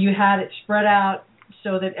 or you had it spread out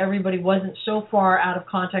so that everybody wasn't so far out of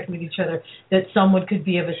contact with each other that someone could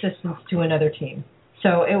be of assistance to another team.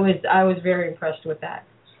 So I was very impressed with that.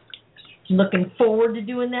 Looking forward to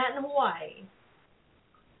doing that in Hawaii.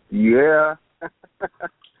 Yeah.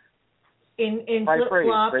 in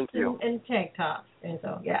flip-flops and tank tops. And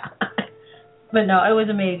so, yeah. But no, it was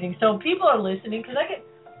amazing. So people are listening, because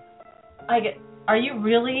I get, are you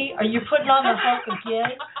putting on the Hulk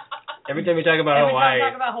again? Every time you talk about Hawaii. Every time I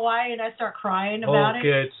talk about Hawaii and I start crying about it.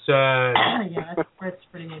 Good son. Yeah, that's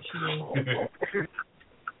pretty much me.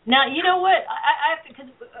 Now, you know what? I have to,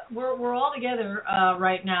 because we're all together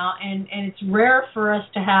right now, and it's rare for us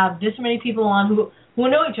to have this many people on who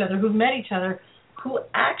know each other, who've met each other, who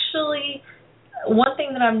actually, one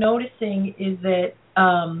thing that I'm noticing is that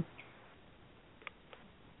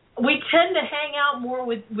we tend to hang out more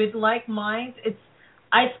with like minds.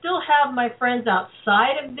 I still have my friends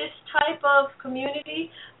outside of this type of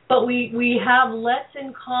community, but we have less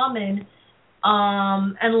in common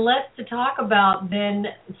and less to talk about than,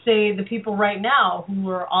 say, the people right now who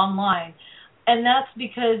are online. And that's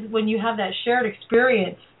because when you have that shared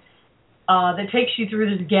experience that takes you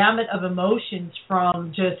through this gamut of emotions from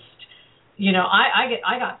just,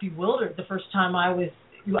 I got bewildered the first time I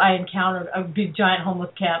encountered a big giant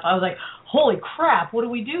homeless camp. I was like, holy crap, what do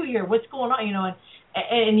we do here? What's going on?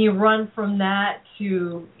 And you run from that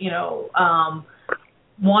to,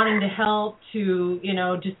 wanting to help, to,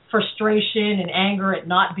 just frustration and anger at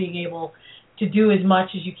not being able to do as much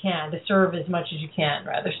as you can, to serve as much as you can,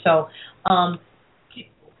 rather. So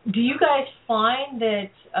do you guys find that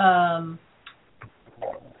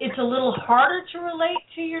it's a little harder to relate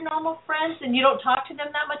to your normal friends and you don't talk to them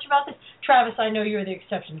that much about this? Travis, I know you're the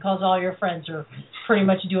exception because all your friends are pretty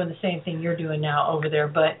much doing the same thing you're doing now over there.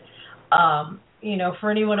 But, for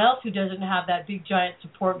anyone else who doesn't have that big, giant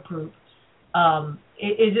support group,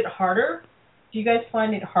 is it harder? Do you guys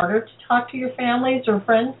find it harder to talk to your families or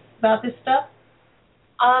friends about this stuff?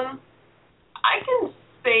 I can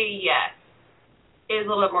say yes. It is a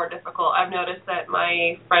little bit more difficult. I've noticed that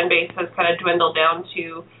my friend base has kind of dwindled down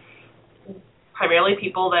to primarily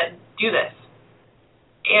people that do this.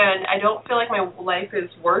 And I don't feel like my life is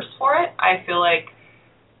worse for it. I feel like,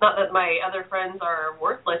 not that my other friends are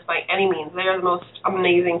worthless by any means. They are the most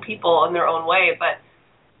amazing people in their own way. But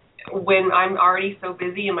when I'm already so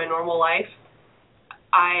busy in my normal life,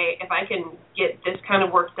 if I can get this kind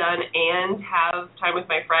of work done and have time with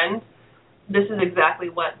my friends, this is exactly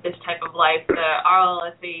what this type of life, the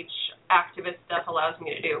RLSH activist stuff, allows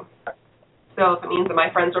me to do. So if it means that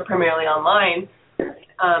my friends are primarily online,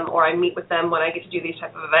 or I meet with them when I get to do these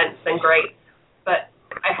type of events, then great. But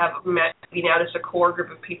I have maybe now just a core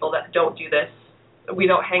group of people that don't do this. We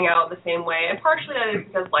don't hang out the same way, and partially that is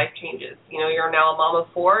because life changes. You're now a mom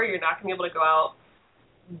of 4. You're not going to be able to go out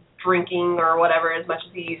drinking or whatever as much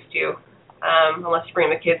as you used to, unless you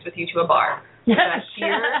bring the kids with you to a bar. That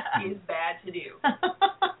here is bad to do.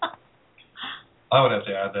 I would have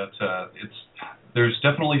to add that there's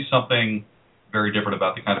definitely something very different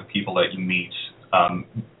about the kind of people that you meet.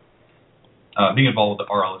 Being involved with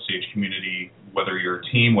the RLSH community, whether you're a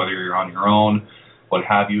team, whether you're on your own, what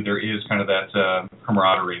have you, there is kind of that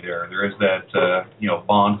camaraderie there. There is that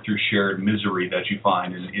bond through shared misery that you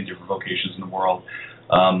find in different vocations in the world.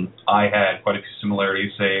 I had quite a few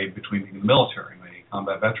similarities, say, between being in the military. I'm a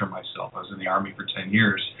combat veteran myself. I was in the Army for 10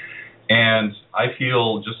 years. And I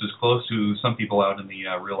feel just as close to some people out in the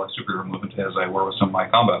real-life superhero movement as I were with some of my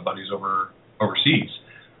combat buddies overseas.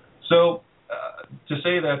 So to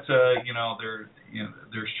say that,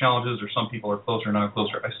 there's challenges or some people are closer or not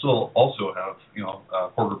closer, I still also have, a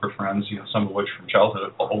core group of friends, some of which from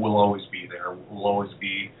childhood will always be there, will always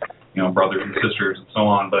be, brothers and sisters and so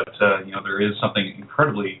on. But, there is something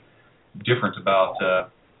incredibly different about,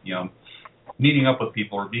 meeting up with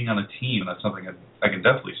people or being on a team. That's something I can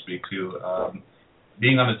definitely speak to.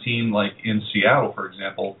 Being on a team like in Seattle, for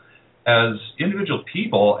example, as individual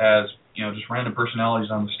people, as just random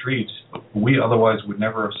personalities on the streets, we otherwise would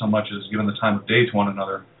never have so much as given the time of day to one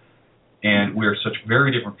another. And we are such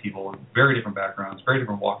very different people, very different backgrounds, very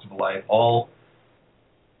different walks of life, all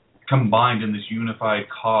combined in this unified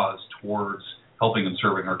cause towards helping and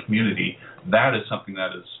serving our community. That is something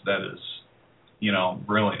that is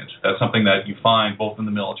brilliant. That's something that you find both in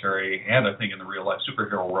the military and I think in the real life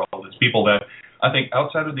superhero world. It's people that I think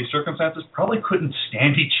outside of these circumstances probably couldn't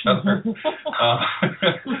stand each other.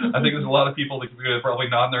 I think there's a lot of people that could probably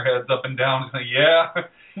nodding their heads up and down and say, yeah,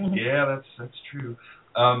 that's true.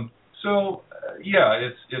 So, Yeah,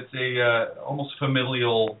 it's a almost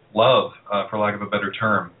familial love, for lack of a better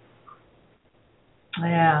term.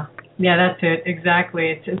 Yeah, that's it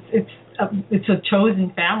exactly. It's a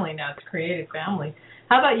chosen family now. It's a created family.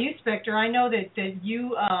 How about you, Spectre? I know that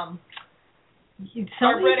you are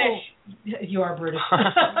British. You are British.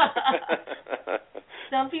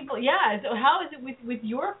 Some people, yeah. So how is it with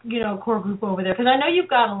your core group over there? Because I know you've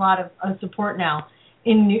got a lot of support now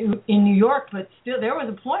in New York, but still there was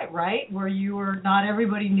a point, right, where not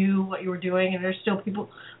everybody knew what you were doing, and there's still people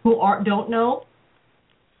who don't know.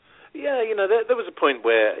 Yeah, there was a point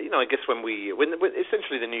where, I guess when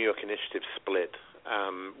essentially the New York initiative split,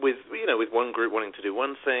 with one group wanting to do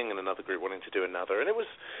one thing and another group wanting to do another, and it was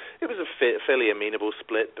a fairly amenable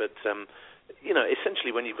split, but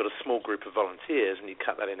essentially when you've got a small group of volunteers and you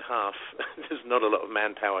cut that in half, there's not a lot of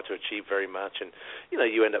manpower to achieve very much, and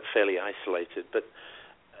you end up fairly isolated. But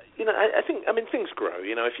I think things grow.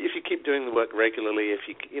 If you keep doing the work regularly, if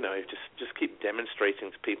you just keep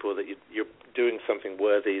demonstrating to people that you're doing something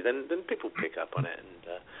worthy, then people pick up on it,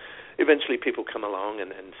 and eventually people come along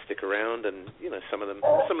and stick around, and some of them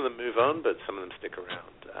move on, but some of them stick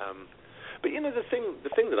around. But the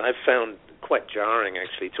thing that I've found quite jarring,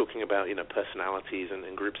 actually, talking about personalities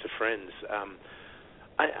and groups of friends.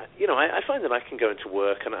 I find that I can go into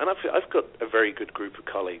work, and I've got a very good group of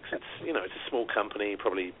colleagues. It's it's a small company,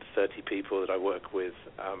 probably 30 people that I work with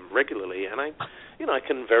regularly, and I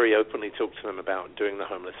can very openly talk to them about doing the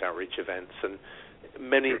homeless outreach events, and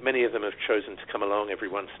many of them have chosen to come along every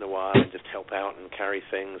once in a while and just help out and carry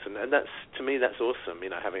things, and that's, to me, that's awesome.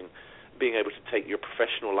 Being able to take your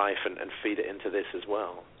professional life and feed it into this as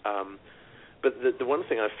well. But the one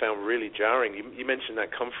thing I've found really jarring, you mentioned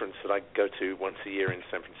that conference that I go to once a year in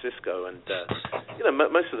San Francisco, and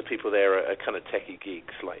most of the people there are kind of techie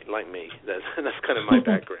geeks like me. That's kind of my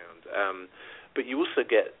background. But you also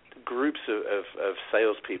get groups of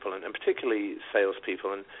salespeople, and particularly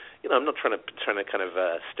salespeople, and I'm not trying to kind of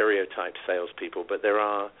stereotype salespeople, but there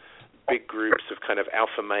are big groups of kind of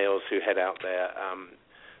alpha males who head out there.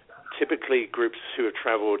 Typically groups who have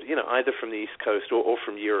traveled, either from the East Coast or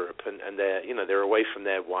from Europe, and they're away from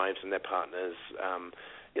their wives and their partners, and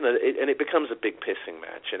it becomes a big pissing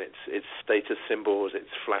match, and it's status symbols,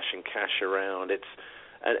 it's flashing cash around, it's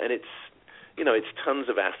tons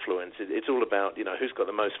of affluence. It's all about who's got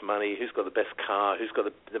the most money, who's got the best car, who's got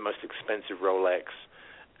the most expensive Rolex,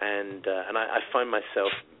 and I find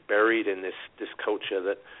myself buried in this culture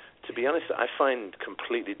that, to be honest, I find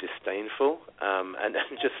completely disdainful, and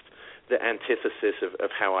just the antithesis of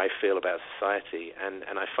how I feel about society, and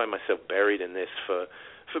I find myself buried in this for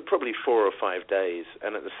probably 4 or 5 days,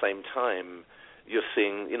 and at the same time you're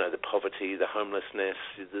seeing the poverty, the homelessness,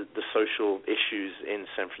 the social issues in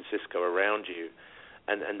San Francisco around you,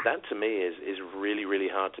 and that to me is really, really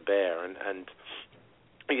hard to bear, and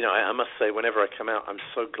I must say, whenever I come out, I'm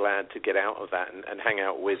so glad to get out of that and hang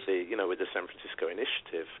out with the San Francisco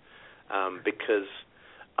initiative, because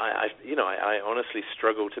I honestly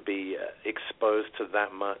struggle to be exposed to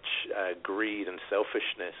that much greed and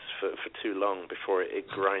selfishness for too long before it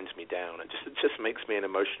grinds me down. It just makes me an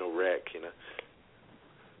emotional wreck,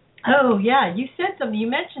 Oh yeah, you said something. You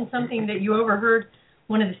mentioned something that you overheard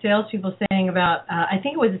one of the salespeople saying about. I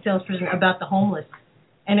think it was a salesperson about the homeless.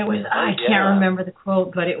 And it was, I can't remember the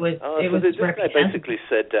quote, but it was this guy basically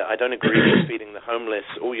said, I don't agree with feeding the homeless.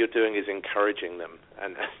 All you're doing is encouraging them.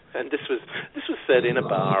 And this was said in a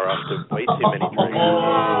bar after way too many drinks.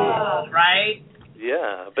 Oh, right?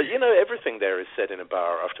 Yeah, but everything there is said in a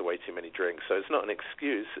bar after way too many drinks, so it's not an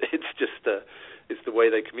excuse. It's just it's the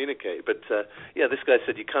way they communicate. But this guy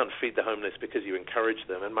said you can't feed the homeless because you encourage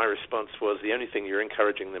them, and my response was the only thing you're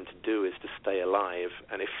encouraging them to do is to stay alive,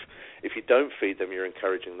 and if you don't feed them, you're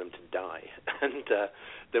encouraging them to die. And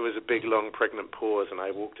there was a big, long, pregnant pause, and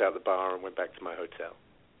I walked out the bar and went back to my hotel.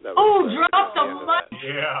 Drop the mic!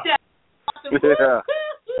 Yeah. Yeah.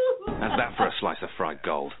 How's that for a slice of fried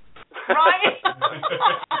gold? Right?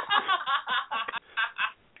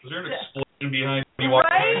 Was there an explosion behind you walking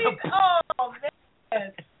right? Oh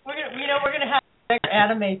man, we're gonna have to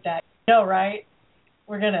animate that. Right?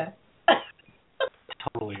 We're gonna.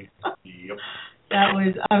 Totally. Yep.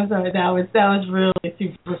 I'm sorry. That was really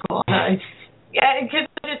super cool. Yeah, because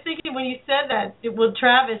I was just thinking when you said that. Well,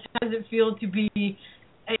 Travis, how does it feel to be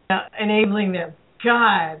enabling them?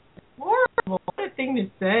 God, horrible. What a thing to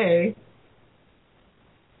say.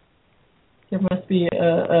 There must be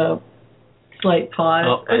a slight pause.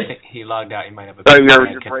 Oh, I think he logged out. You might have a.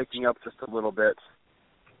 You're breaking up just a little bit.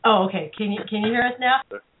 Oh, okay. Can you hear us now?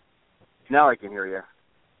 Now I can hear you.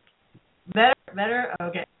 Better.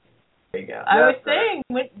 Okay. There you go. I was saying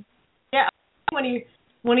when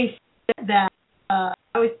he said that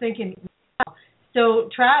I was thinking, wow. So,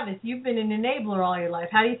 Travis, you've been an enabler all your life.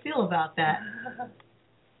 How do you feel about that?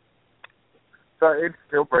 So it's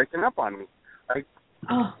still breaking up on me.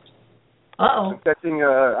 Uh-oh. I'm catching,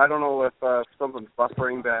 I don't know if something's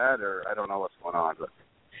buffering bad or I don't know what's going on. But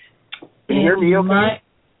can you hear me okay?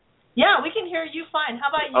 Yeah, we can hear you fine. How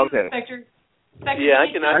about you, okay. Spectre? Yeah,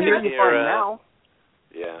 I can hear you fine now.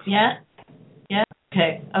 Yeah. Yeah?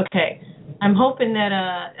 Okay. I'm hoping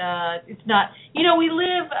that it's not... You know, we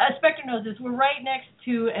live... Spectre knows this. We're right next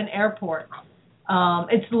to an airport.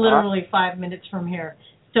 It's literally 5 minutes from here.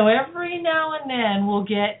 So every now and then we'll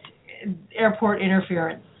get airport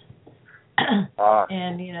interference.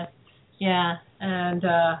 And, you know, yeah, and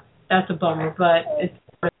that's a bummer, but it's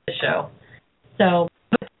for the show. So,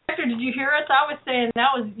 Vector, did you hear us? I was saying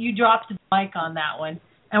that was... You dropped the mic on that one.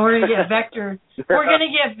 And we're going to get Vector... We're going to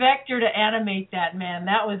get Vector to animate that, man.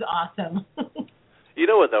 That was awesome. You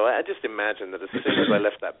know what, though? I just imagine that as soon as I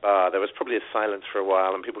left that bar, there was probably a silence for a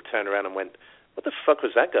while, and people turned around and went, what the fuck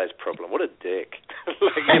was that guy's problem? What a dick.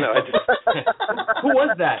 Like, you know, I just... Who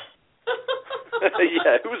was that?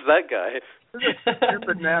 Yeah, who was that guy?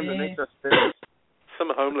 Stupid man that makes us think. Some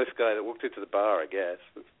homeless guy that walked into the bar, I guess.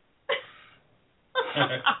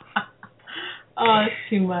 Oh, it's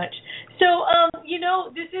too much. So, you know,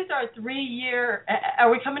 this is our 3-year... Are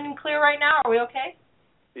we coming in clear right now? Are we okay?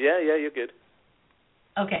 Yeah, you're good.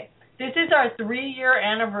 Okay. This is our 3-year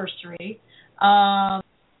anniversary.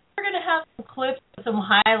 We're going to have some clips, some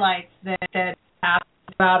highlights that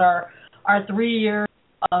happened about our 3 years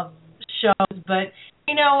of shows. But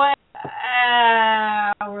you know what?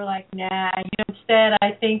 We're like, nah. You know, instead,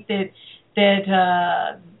 I think that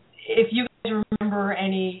if you guys remember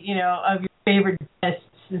any, you know, of your favorite guests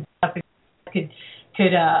and stuff,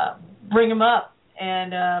 could bring them up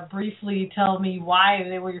and briefly tell me why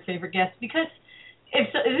they were your favorite guests. Because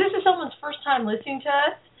if this is someone's first time listening to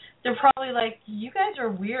us, they're probably like, you guys are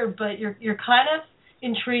weird, but you're kind of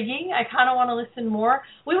intriguing. I kind of want to listen more.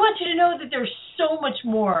 We want you to know that there's so much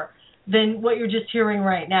more than what you're just hearing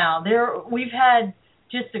right now. We've had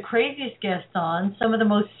just the craziest guests on, some of the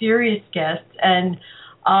most serious guests, and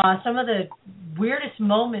some of the weirdest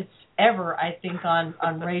moments ever, I think,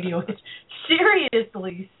 on radio.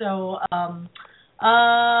 Seriously. So how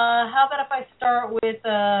about if I start with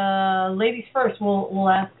ladies first? We'll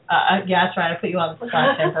ask. Yeah, that's right. I put you on the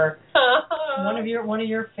spot, Temper. One of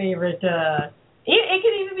your favorite. It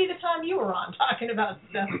could even be the time you were on talking about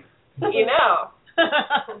stuff. You know,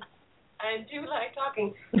 I do like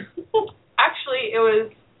talking. Actually, it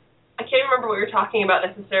was. I can't remember what we were talking about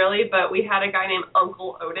necessarily, but we had a guy named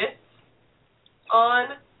Uncle Otis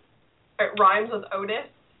on. It rhymes with Otis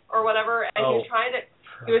or whatever, and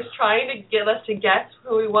he was trying to get us to guess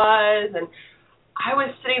who he was, and I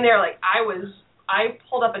was sitting there like I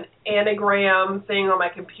pulled up an anagram thing on my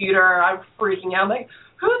computer. I'm freaking out. I'm like,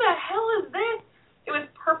 who the hell is this? It was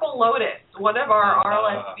Purple Lotus, one of our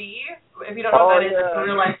RLSV. If you don't know what that is, it's a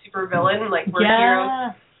real life supervillain. Like we're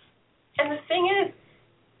heroes. And the thing is,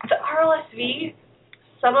 the RLSV,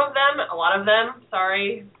 some of them, a lot of them,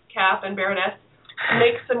 sorry, Cap and Baroness,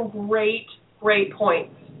 make some great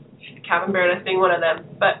points. Cap and Baroness being one of them.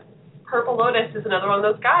 But Purple Lotus is another one of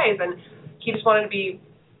those guys, and he just wanted to be,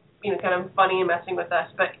 you know, kind of funny and messing with us.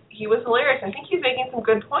 But he was hilarious. I think he's making some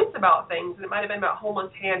good points about things. It might have been about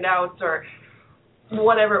homeless handouts or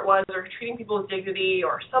whatever it was, or treating people with dignity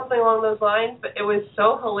or something along those lines. But it was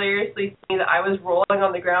so hilariously funny that I was rolling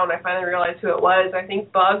on the ground. I finally realized who it was. I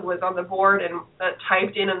think Bug was on the board and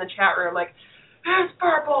typed in the chat room, like, it's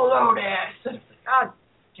Purple Lotus. God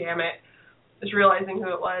damn it. Just realizing who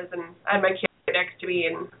it was, and I had my kid next to me,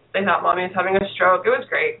 and they thought Mommy was having a stroke. It was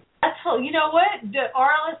great. That's you know what? The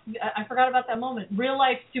RLS, I forgot about that moment. Real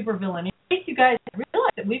life supervillain. In case you guys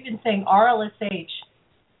realize that we've been saying RLSH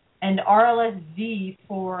and RLSV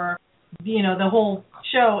for, you know, the whole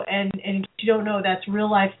show, and in case you don't know, that's real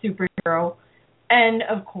life superhero. And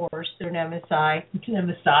of course, they're nemesis,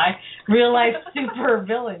 real life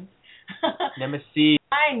supervillains. Nemesis.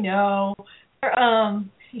 I know.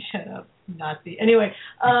 Shut up, Nazi. Anyway,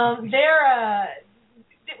 they're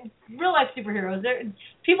real life superheroes. They're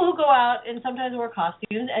people who go out and sometimes wear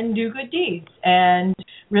costumes and do good deeds. And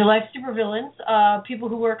real life supervillains, people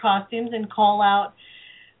who wear costumes and call out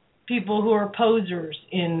people who are posers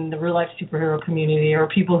in the real life superhero community, or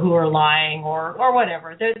people who are lying or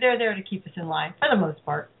whatever. They're there to keep us in line for the most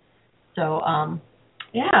part. So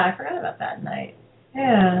yeah, I forgot about that night.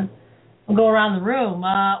 Yeah. We'll go around the room.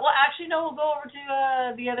 Well, actually, no, we'll go over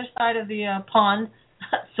to the other side of the pond,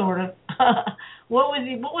 sort of. What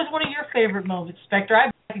was one of your favorite moments, Spectre?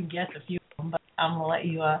 I can guess a few of them, but I'm going to let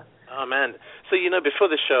you Oh man! So before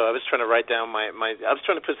the show, I was trying to write down I was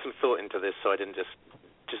trying to put some thought into this, so I didn't just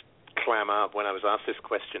clam up when I was asked this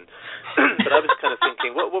question. But I was kind of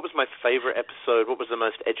thinking, what was my favorite episode? What was the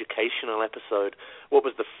most educational episode? What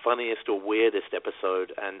was the funniest or weirdest episode?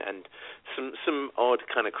 And some odd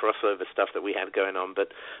kind of crossover stuff that we had going on. But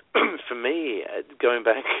for me, going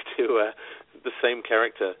back to the same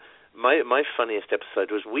character, my funniest episode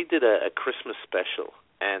was we did a Christmas special,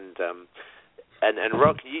 and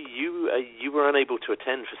Rock, you were unable to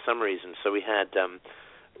attend for some reason, so we had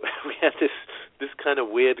this kind of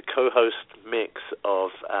weird co-host mix of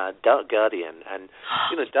Dark Guardian, and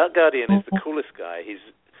Dark Guardian is the coolest guy. He's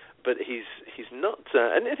not,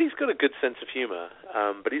 and he's got a good sense of humor,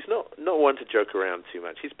 but he's not one to joke around too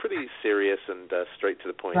much. He's pretty serious and straight to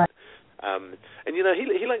the point. Right. And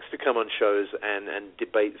he likes to come on shows and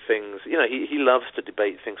debate things. He loves to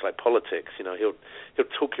debate things like politics. He'll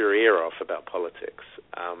talk your ear off about politics.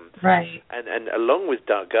 Right. And along with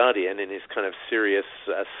Dark Guardian in his kind of serious,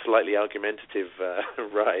 slightly argumentative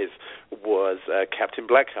rise was Captain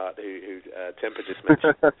Blackheart, who Temper just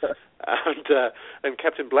mentioned. And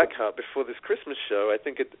Captain Blackheart, before this Christmas show, I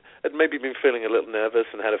think had maybe been feeling a little nervous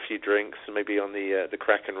and had a few drinks, and maybe on the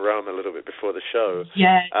crack and rum a little bit before the show.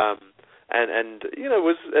 Yeah. And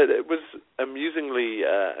was amusingly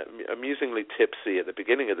tipsy at the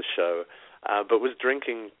beginning of the show, but was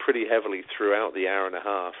drinking pretty heavily throughout the hour and a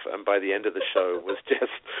half, and by the end of the show was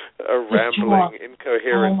just a rambling,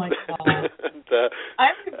 incoherent. Oh my God!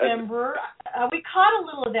 I remember we caught a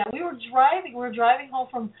little of that. We were driving home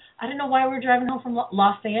from, I don't know why we were driving home from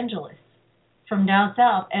Los Angeles, from down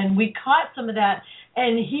south, and we caught some of that.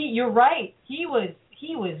 And you're right, he was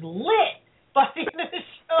lit by the end of the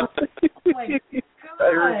show. Oh my God. I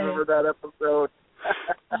remember that episode.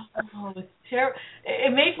 Oh, it was terrible.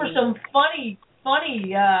 It made for some funny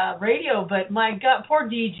radio, but my God, poor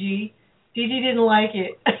DG. DG didn't like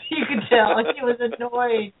it. You could tell. He was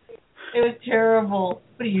annoyed. It was terrible.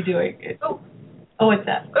 What are you doing? Oh, what's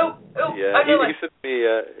that? Oh. Yeah,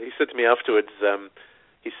 he said to me afterwards,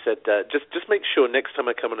 he said, just make sure next time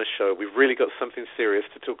I come on a show, we've really got something serious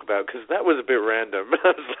to talk about, because that was a bit random.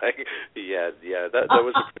 I was like, yeah, that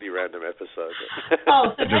was a pretty random episode.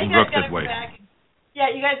 Oh, so now you guys got to go back.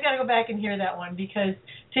 You guys got to go back and hear that one, because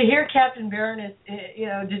to hear Captain Baroness,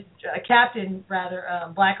 Captain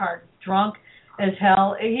Blackheart drunk as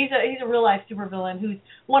hell. He's a real life supervillain who's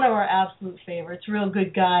one of our absolute favorites. Real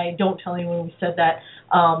good guy. Don't tell anyone we said that.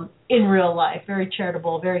 In real life, very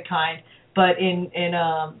charitable, very kind. But in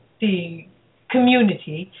the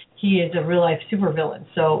community, he is a real life supervillain.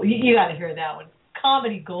 So you got to hear that one.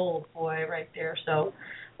 Comedy gold, boy, right there. So,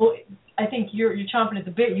 well, I think you're chomping at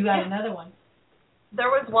the bit. You got another one. There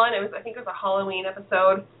was one. I think it was a Halloween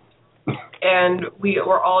episode, and we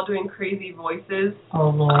were all doing crazy voices.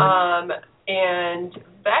 Oh Lord. And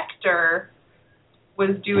Vector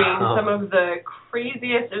was doing some of the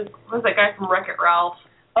craziest. It was that guy from Wreck-It Ralph.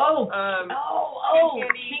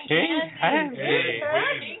 King Candy.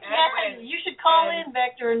 You should call in,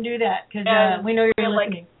 Vector, and do that, because we know you're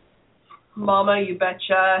listening. Mama, you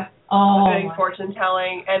betcha. Doing fortune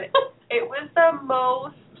telling, and it was the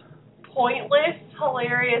most pointless,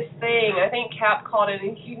 hilarious thing. I think Cap called in,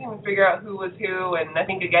 and he didn't even figure out who was who, and I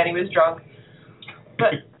think again he was drunk.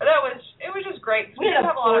 But it was just great. We had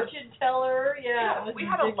a fortune teller. We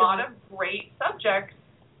had a lot of great subjects.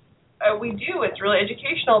 We do. It's really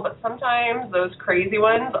educational, but sometimes those crazy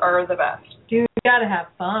ones are the best. Dude, you gotta have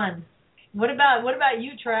fun. What about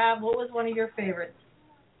you, Trav? What was one of your favorites?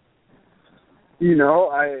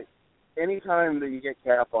 Anytime that you get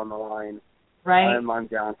Cap on the line, right? I'm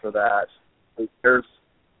down for that.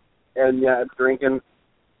 Drinking.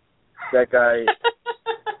 That guy.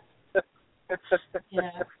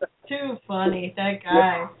 Yeah, too funny. That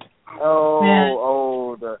guy.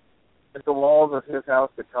 The walls of his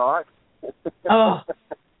house to talk. Oh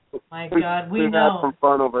my God, we've had some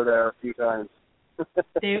fun over there a few times.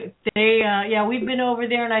 We've been over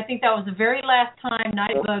there, and I think that was the very last time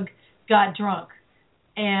Nightbug got drunk,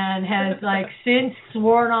 and has since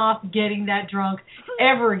sworn off getting that drunk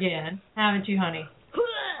ever again. Haven't you, honey?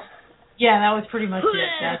 Yeah, that was pretty much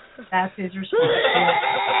it. That's his response.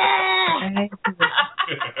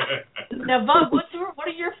 Now, Bug, what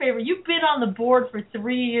are your favorite? You've been on the board for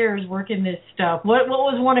 3 years working this stuff. What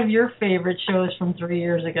was one of your favorite shows from 3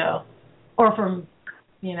 years ago, or from,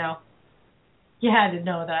 you had to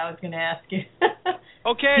know that I was going to ask you.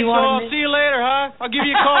 Okay, so I'll see you later, huh? I'll give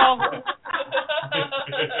you a call.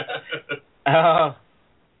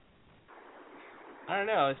 I don't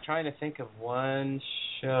know. I was trying to think of one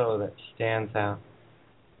show that stands out.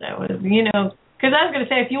 That was, Because I was going to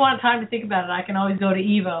say, if you want time to think about it, I can always go to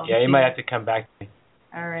Evo. Yeah, you might have to come back to me.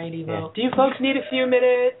 All right, Evo. Yeah. Do you folks need a few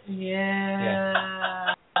minutes?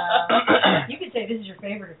 Yeah. You can say this is your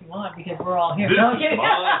favorite if you want, because we're all here. This no, is my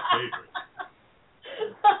favorite.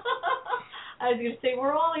 I was going to say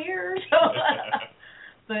we're all here. So.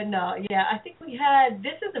 But no, yeah, I think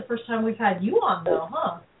this is the first time we've had you on, though,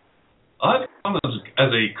 huh? I've come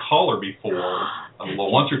as a caller before,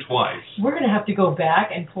 once or twice. We're going to have to go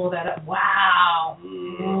back and pull that up. Wow.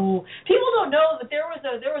 Ooh. People don't know that there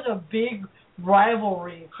was a big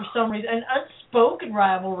rivalry for some reason, an unspoken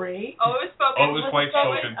rivalry. Oh, it was spoken. Oh, it was quite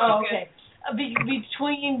spoken. Oh, okay.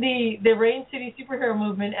 Between the Rain City superhero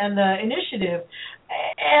movement and the initiative,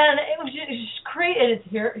 and it was just crazy. And it's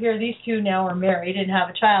here these two now are married and have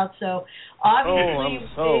a child, so obviously I'm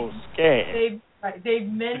so scared. They've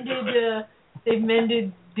mended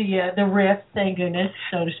the rift, thank goodness,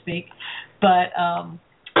 so to speak. But I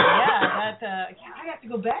have to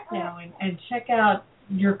go back now and check out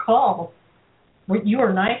your call. You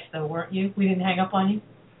were nice though, weren't you? We didn't hang up on you.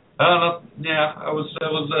 Yeah,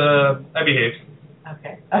 I behaved.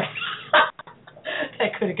 Okay.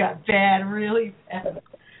 That could have got bad, really bad.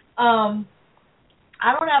 I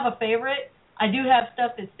don't have a favorite. I do have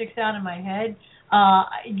stuff that sticks out in my head.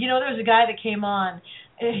 There's a guy that came on.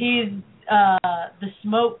 He's the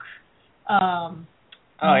Smoke.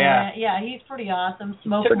 Yeah, he's pretty awesome.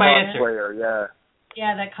 Smoke. The cosplayer, yeah.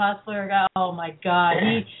 Yeah, that cosplayer guy. Oh my God,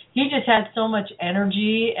 he just had so much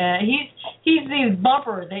energy. He's the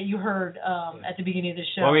bumper that you heard at the beginning of the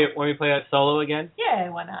show. Want me to play that solo again? Yeah,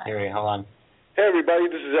 why not? Here, hold on. Hey everybody,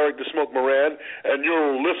 this is Eric the Smoke Moran, and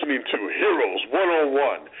you're listening to Heroes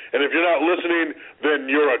 101. And if you're not listening, then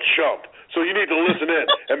you're a chump. So you need to listen in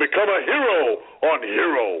and become a hero on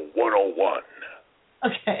Hero 101.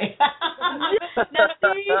 Okay. Now,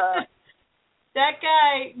 see, that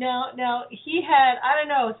guy, now he had, I don't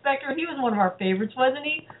know, Spectre, he was one of our favorites, wasn't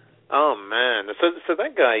he? Oh man, so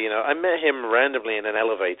that guy, I met him randomly in an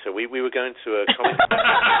elevator. We were going to a comic con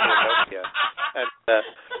in Philadelphia,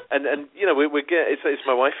 and it's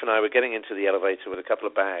my wife and I were getting into the elevator with a couple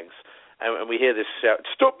of bags, and we hear this shout,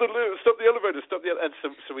 stop the elevator, stop the elevator.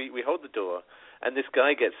 And so we hold the door, and this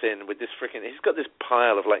guy gets in with this he's got this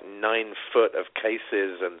pile of like 9 foot of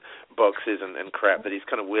cases and boxes and crap that he's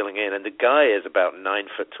kind of wheeling in, and the guy is about 9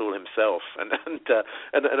 foot tall himself, and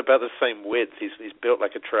about the same width. He's built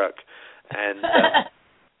like a truck, and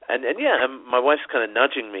my wife's kind of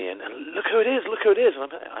nudging me, and look who it is,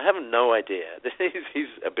 and I have no idea.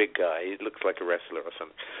 He's a big guy. He looks like a wrestler or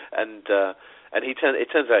something, and it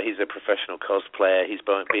turns out he's a professional cosplayer. He's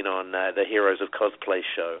been on the Heroes of Cosplay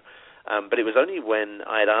show. But it was only when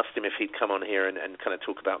I had asked him if he'd come on here and kind of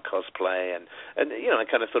talk about cosplay, and I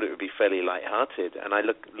kind of thought it would be fairly lighthearted. And I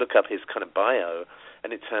look up his kind of bio,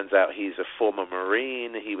 and it turns out he's a former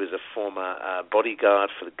Marine. He was a former bodyguard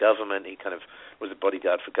for the government. He kind of was a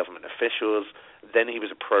bodyguard for government officials. Then he was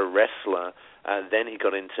a pro wrestler. Then he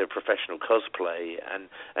got into professional cosplay, and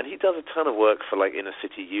he does a ton of work for like inner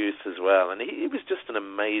city youth as well. And he was just an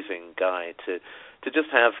amazing guy to just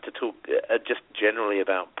have to talk just generally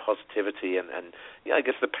about positivity and I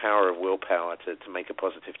guess the power of willpower to make a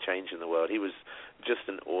positive change in the world. He was just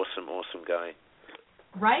an awesome guy.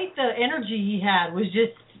 Right, the energy he had was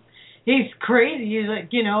just, he's crazy. He's like,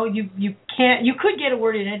 you could get a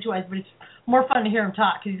word in edgewise, but it's more fun to hear him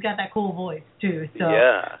talk because he's got that cool voice too. So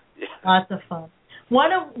yeah. Lots of fun.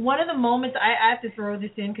 One of the moments, I have to throw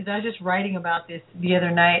this in because I was just writing about this the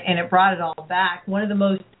other night and it brought it all back. One of the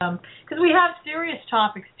most, because we have serious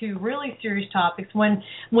topics too, really serious topics.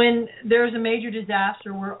 When there's a major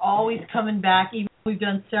disaster, we're always coming back. Even if we've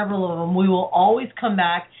done several of them, we will always come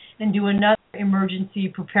back and do another emergency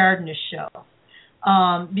preparedness show.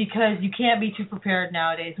 Because you can't be too prepared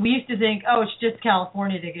nowadays. We used to think, it's just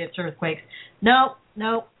California that gets earthquakes. No,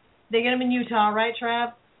 they get them in Utah, right,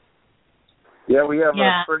 Trav? Yeah, we have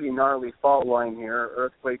a pretty gnarly fault line here.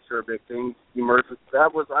 Earthquakes are a big thing. I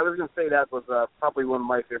was going to say that was probably one of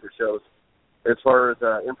my favorite shows as far as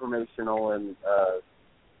informational and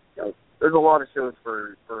there's a lot of shows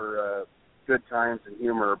for good times and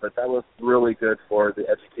humor, but that was really good for the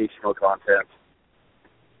educational content.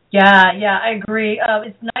 Yeah, I agree.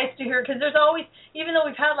 It's nice to hear because there's always, even though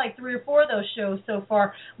we've had like 3 or 4 of those shows so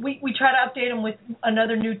far, we try to update them with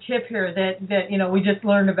another new tip here that we just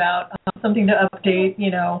learned about, something to update,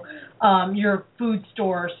 your food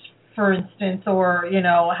stores, for instance, or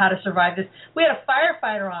how to survive this. We had a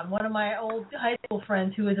firefighter on, one of my old high school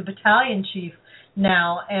friends who is a battalion chief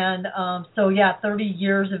now, and 30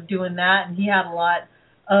 years of doing that, and he had a lot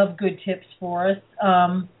of good tips for us.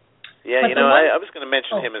 Yeah, but I was going to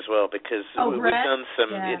mention him as well because we've Brett? done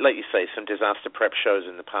some, like you say, some disaster prep shows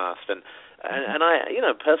in the past, and I,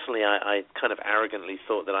 personally, I kind of arrogantly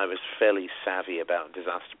thought that I was fairly savvy about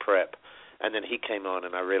disaster prep, and then he came on,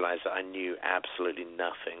 and I realized that I knew absolutely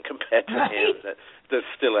nothing compared to him. That there's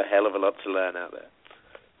still a hell of a lot to learn out there.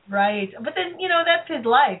 Right, but then that's his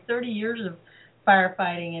life, 30 years of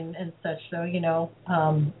firefighting and such. So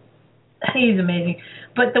he's amazing.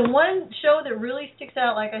 But the one show that really sticks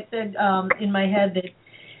out, like I said, in my head, that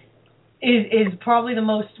is probably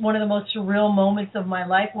one of the most surreal moments of my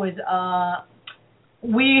life was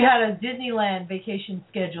we had a Disneyland vacation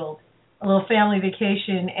scheduled, a little family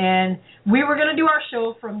vacation, and we were going to do our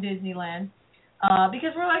show from Disneyland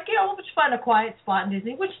because we're like, we'll just find a quiet spot in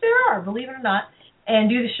Disney, which there are, believe it or not, and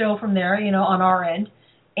do the show from there, on our end.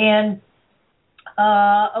 And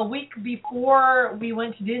a week before we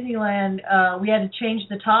went to Disneyland, we had to change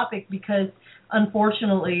the topic because,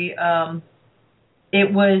 unfortunately,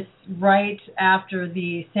 it was right after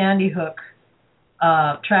the Sandy Hook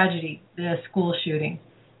tragedy, the school shooting.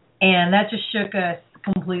 And that just shook us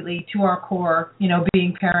completely to our core,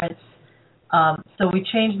 being parents. So we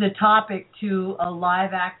changed the topic to a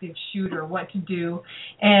live active shooter, what to do.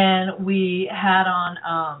 And we had on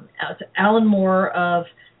Alan Moore of,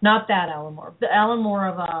 not that Alan Moore, the Alan Moore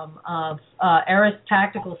of Eris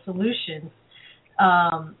Tactical Solutions.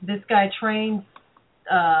 This guy trains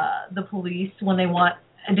the police when they want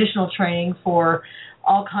additional training for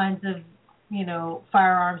all kinds of,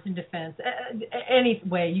 firearms and defense.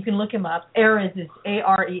 Anyway, you can look him up. Ares is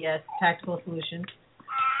ARES, Tactical Solutions.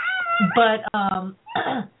 But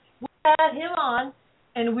we had him on,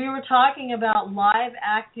 and we were talking about live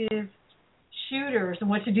active shooters and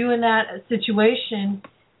what to do in that situation.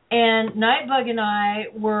 And Nightbug and I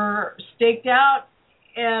were staked out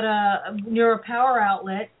at near a power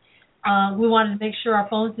outlet. We wanted to make sure our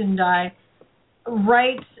phones didn't die.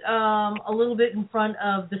 Right a little bit in front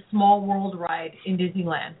of the Small World ride in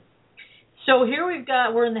Disneyland. So here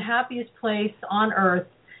we're in the happiest place on earth,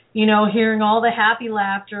 hearing all the happy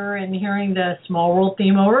laughter and hearing the Small World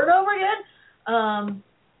theme over and over again,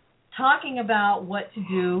 talking about what to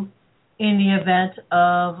do in the event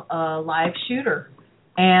of a live shooter.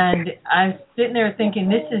 And I'm sitting there thinking,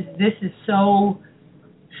 this is so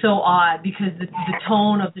odd because the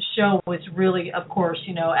tone of the show was really, of course,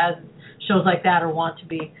 as shows like that are wont to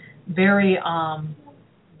be, very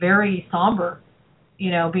very somber,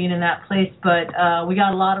 being in that place. But we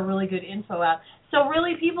got a lot of really good info out. So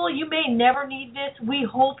really, people, you may never need this. We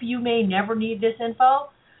hope you may never need this info,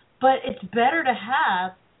 but it's better to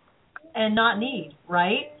have and not need,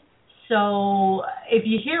 right? So if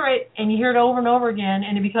you hear it and you hear it over and over again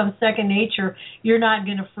and it becomes second nature, you're not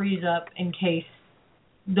going to freeze up in case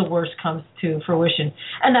the worst comes to fruition.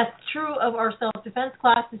 And that's true of our self-defense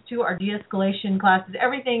classes too, our de-escalation classes,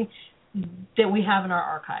 everything that we have in our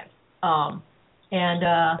archive.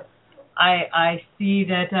 I see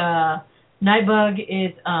that Nightbug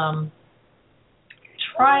is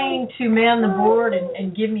trying to man the board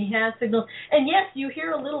and give me hand signals. And yes, you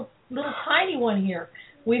hear a little tiny one here.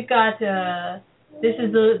 We've got this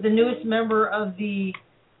is the newest member of the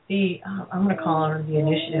I'm going to call her the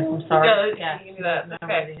initiative. I'm sorry. Yeah, you can do that.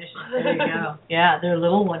 Okay. There you go. Yeah, their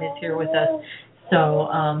little one is here with us.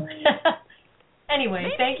 So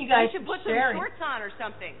anyway, thank you guys for sharing. You should put some shorts on or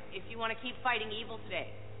something if you want to keep fighting evil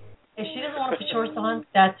today. If she doesn't want to put shorts on,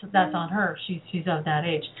 that's on her. She's of that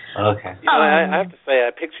age. Okay. I have to say,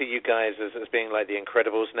 I picture you guys as being like the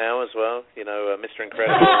Incredibles now as well. Mr.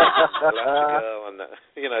 Incredible, Elastigirl, and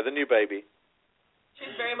the new baby.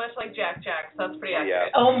 She's very much like Jack, so that's pretty accurate.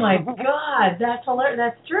 Yeah. Oh my God, that's hilarious.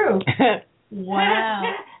 That's true. Wow.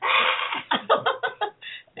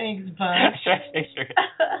 Thanks, Bud.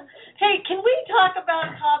 Hey, can we talk about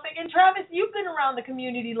a topic? And Travis, you've been around the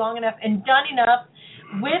community long enough and done enough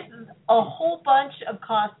with a whole bunch of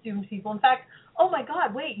costume people. In fact, oh my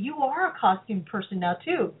God, wait, you are a costume person now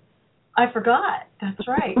too. I forgot. That's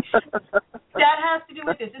right. That has to do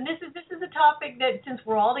with this. And this is a topic that, since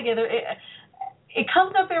we're all together, it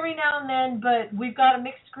comes up every now and then, but we've got a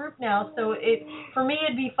mixed group now, so for me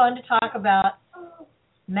it'd be fun to talk about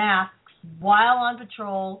masks while on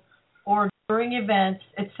patrol or during events,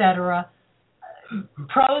 etc.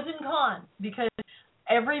 Pros and cons, because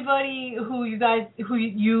everybody who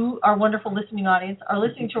you, our wonderful listening audience, are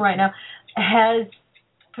listening to right now has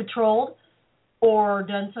patrolled or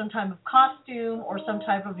done some type of costume or some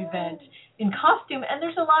type of event in costume, and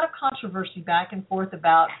there's a lot of controversy back and forth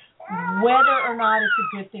about whether or not it's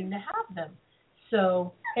a good thing to have them.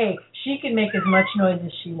 So, hey, she can make as much noise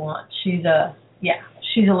as she wants. She's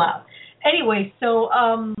allowed. Anyway, so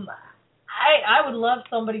I would love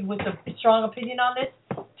somebody with a strong opinion on this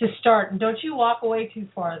to start. And don't you walk away too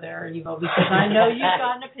far there, Evo, because I know you've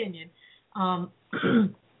got an opinion.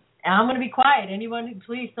 And I'm going to be quiet. Anyone,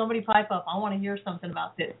 please, somebody pipe up. I want to hear something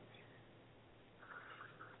about this.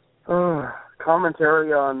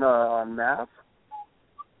 Commentary on math.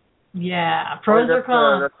 Yeah, pros or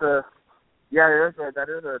cons. That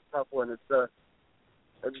is a tough one. It's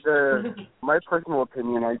my personal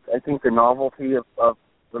opinion. I think the novelty of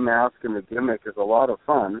the mask and the gimmick is a lot of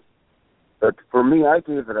fun, but for me, I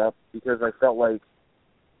gave it up because I felt like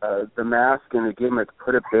the mask and the gimmick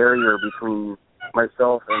put a barrier between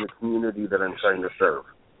myself and the community that I'm trying to serve.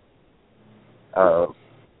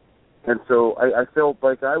 And so I felt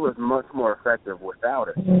like I was much more effective without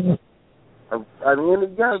it. I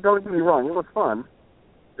mean, yeah, don't get me wrong, it was fun.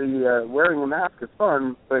 The wearing a mask is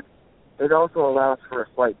fun, but it also allows for a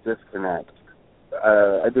slight disconnect.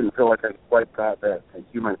 I didn't feel like I quite got that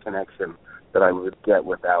human connection that I would get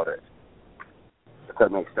without it, if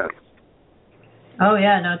that makes sense. Oh,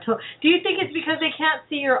 yeah, no. Do you think it's because they can't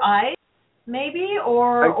see your eyes, maybe?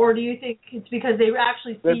 Or do you think it's because they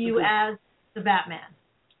actually see you as the Batman?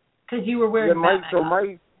 Because you were wearing Batman. So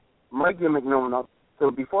my gimmick,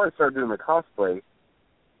 so before I started doing the cosplay,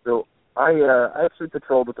 so I actually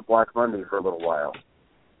patrolled with the Black Monday for a little while.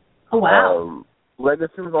 Oh, wow.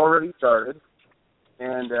 Legacy was already started,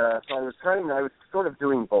 and so I was sort of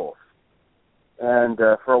doing both. And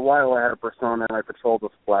for a while I had a persona, and I patrolled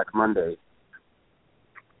with Black Monday.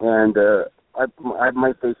 And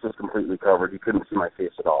my face was completely covered. You couldn't see my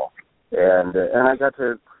face at all. And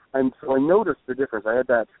so I noticed the difference. I had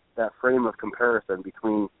that frame of comparison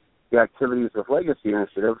between the activities of Legacy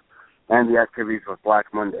Initiative and the activities of Black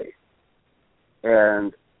Monday.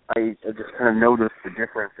 And I just kind of noticed the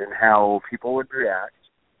difference in how people would react.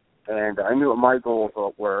 And I knew what my goals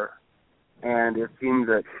were. And it seemed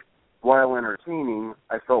that while entertaining,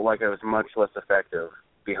 I felt like I was much less effective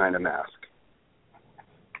behind a mask.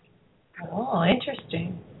 Oh,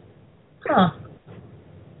 interesting. Huh.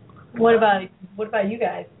 What about you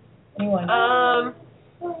guys? Anyone? I'm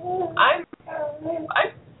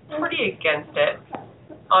pretty against it,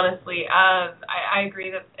 honestly. I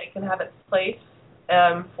agree that it can have its place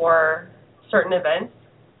for certain events.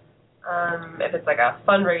 If it's like a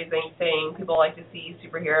fundraising thing, people like to see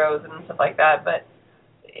superheroes and stuff like that. But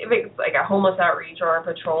if it's like a homeless outreach or a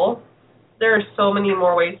patrol, there are so many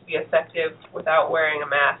more ways to be effective without wearing a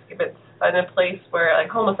mask. If it's in a place where, like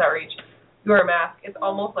homeless outreach, you wear a mask, it's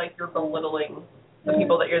almost like you're belittling the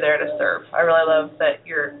people that you're there to serve. I really love that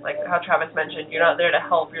you're, like how Travis mentioned, you're not there to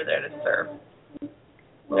help, you're there to serve.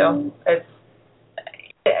 You know, it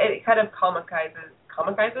kind of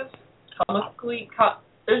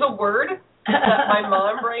there's a word that my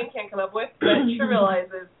mom brain can't come up with that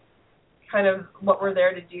trivializes kind of what we're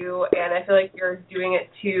there to do, and I feel like you're doing it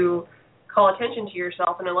to call attention to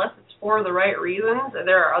yourself, and unless it's for the right reasons,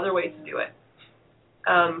 there are other ways to do it.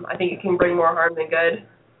 I think it can bring more harm than good.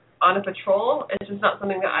 On a patrol, it's just not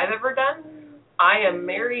something that I've ever done. I am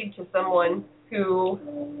married to someone who,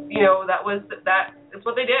 that is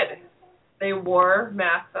what they did. They wore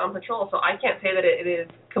masks on patrol, so I can't say that it is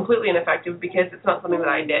completely ineffective because it's not something that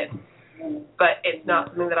I did. But it's not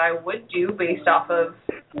something that I would do based off of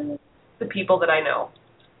the people that I know.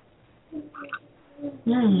 What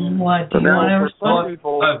do you want to respond?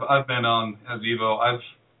 I've been on, as Evo,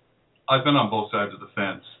 I've been on both sides of the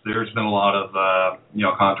fence. There's been a lot of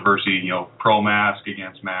controversy, pro mask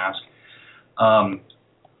against mask.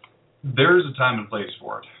 There's a time and place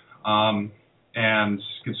for it. And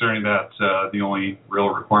considering that the only real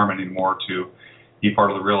requirement anymore to be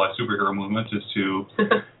part of the real life superhero movement is to,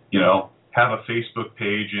 have a Facebook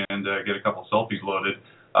page and get a couple selfies loaded.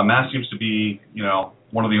 A mask seems to be,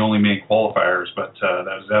 one of the only main qualifiers, but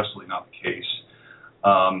that is absolutely not the case.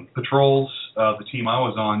 Patrols, the team I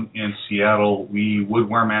was on in Seattle, we would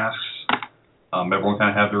wear masks. Everyone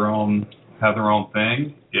kind of had their own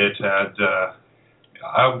thing. It had,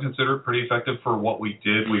 I would consider it pretty effective for what we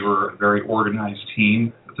did. We were a very organized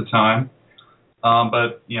team at the time.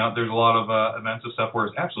 But, there's a lot of events and stuff where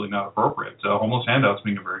it's absolutely not appropriate. Homeless handouts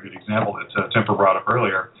being a very good example that Temper brought up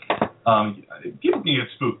earlier. People can get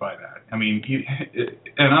spooked by that. I mean,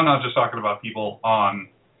 and I'm not just talking about people on,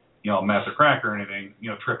 meth or crack or anything,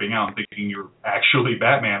 tripping out and thinking you're actually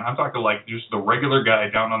Batman. I'm talking like just the regular guy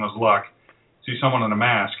down on his luck, see someone in a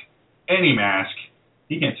mask, any mask,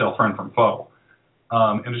 he can't tell friend from foe.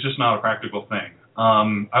 And it's just not a practical thing.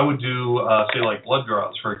 I would do, say, like blood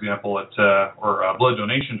draws, for example, or blood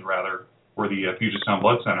donations, rather, for the Puget Sound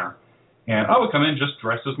Blood Center. And I would come in just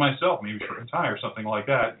dressed as myself, maybe shirt and tie or something like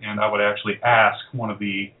that, and I would actually ask one of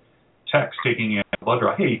the text taking a blood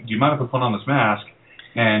draw. Hey, do you mind if I put on this mask?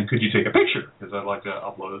 And could you take a picture? Because I'd like to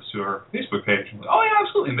upload this to our Facebook page. And oh yeah,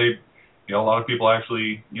 absolutely. And they, a lot of people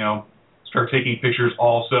actually, start taking pictures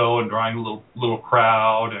also and drawing a little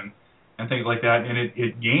crowd and things like that. And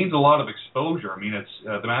it gains a lot of exposure. I mean, it's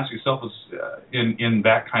the mask itself is in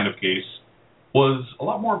that kind of case was a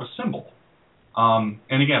lot more of a symbol. And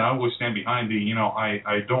again, I always stand behind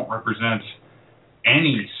I don't represent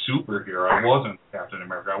any superhero. I wasn't Captain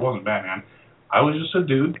America. I wasn't Batman. I was just a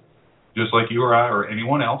dude, just like you or I or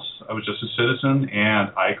anyone else. I was just a citizen,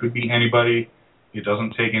 and I could be anybody. It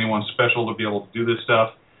doesn't take anyone special to be able to do this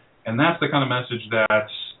stuff. And that's the kind of message that,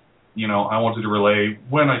 I wanted to relay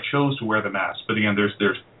when I chose to wear the mask. But again,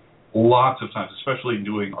 there's lots of times, especially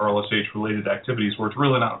doing RLSH-related activities, where it's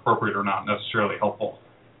really not appropriate or not necessarily helpful.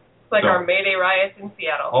 Like our May Day riots in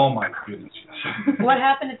Seattle. Oh, my goodness, yes. What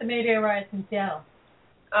happened at the May Day riots in Seattle?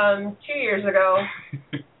 2 years ago,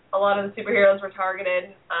 a lot of the superheroes were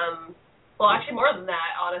targeted. Well, actually more than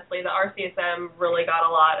that, honestly. The RCSM really got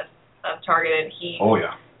a lot of targeted heat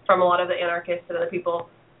from a lot of the anarchists and other people.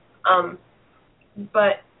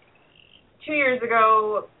 But 2 years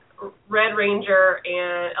ago, Red Ranger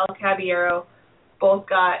and El Caballero both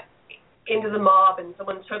got into the mob, and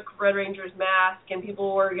someone took Red Ranger's mask, and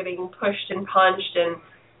people were getting pushed and punched. And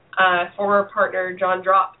former partner John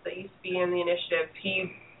Drops, that used to be in the initiative, he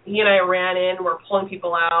and I ran in, were pulling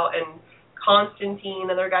people out, and Constantine,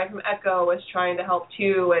 another guy from Echo, was trying to help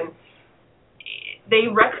too. And they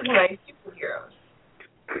recognize superheroes.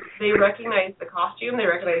 They recognize the costume, they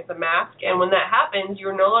recognize the mask, and when that happens,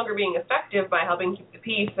 you're no longer being effective by helping keep the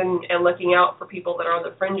peace and looking out for people that are on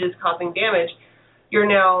the fringes causing damage. You're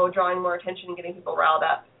now drawing more attention and getting people riled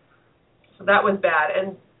up. So that was bad.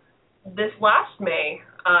 And this last May,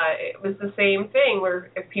 it was the same thing, where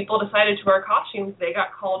if people decided to wear costumes, they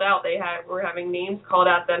got called out. Were having names called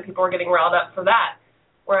at them. People were getting riled up for that.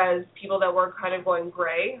 Whereas people that were kind of going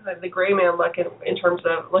gray, like the gray man look in terms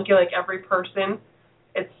of looking like every person,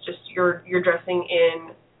 it's just you're dressing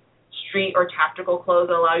in street or tactical clothes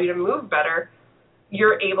that allow you to move better.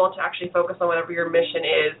 You're able to actually focus on whatever your mission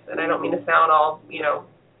is. And I don't mean to sound all,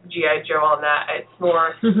 G.I. Joe on that. It's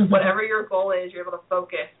more whatever your goal is, you're able to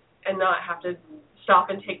focus and not have to stop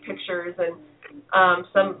and take pictures. And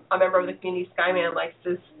a member of the community, Skyman, likes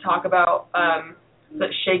to talk about the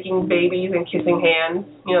shaking babies and kissing hands,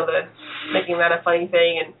 making that a funny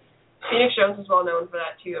thing. And Phoenix Jones is well known for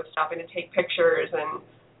that too, of stopping to take pictures and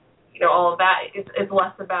all of that. It's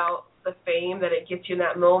less about the fame that it gets you in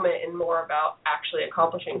that moment and more about actually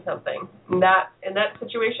accomplishing something. In that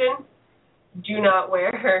situation, do not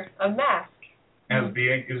wear a mask. As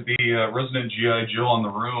the resident G.I. Joe on the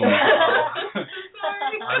room,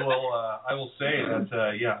 I will say that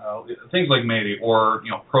things like May Day or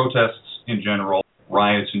protests in general,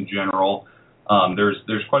 riots in general.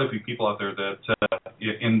 There's quite a few people out there that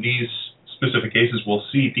in these specific cases will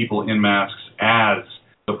see people in masks as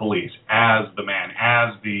the police, as the man,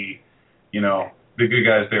 as the good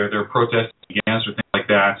guys they're protesting against or things like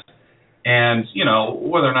that. And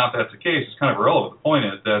whether or not that's the case is kind of irrelevant. The point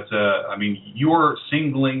is that you're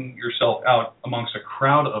singling yourself out amongst a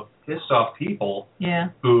crowd of pissed off people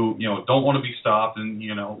who don't want to be stopped, and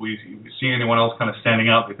we see anyone else kind of standing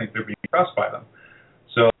up, they think they're being oppressed by them.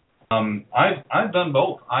 I've done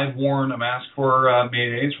both. I've worn a mask for May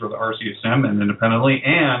Days for the RCSM and independently,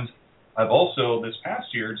 and I've also this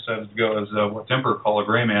past year decided to go as what Temper call a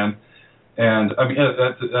gray man, and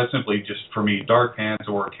that's simply just for me dark pants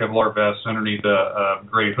or a Kevlar vest underneath a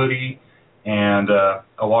gray hoodie, and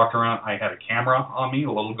I walked around. I had a camera on me, a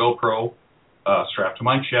little GoPro strapped to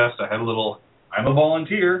my chest. I had a little I'm a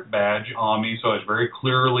volunteer badge on me, so I was very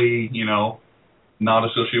clearly not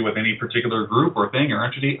associated with any particular group or thing or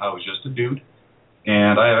entity. I was just a dude.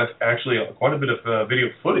 And I have actually quite a bit of video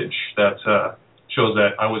footage that shows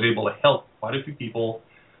that I was able to help quite a few people.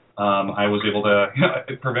 I was able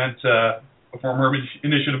to prevent a former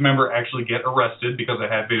initiative member actually get arrested because I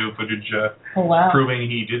had video footage proving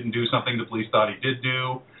he didn't do something the police thought he did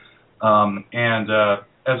do.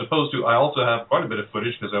 As opposed to, I also have quite a bit of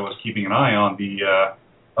footage because I was keeping an eye on the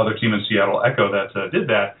other team in Seattle, Echo, that did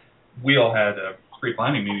that. We all had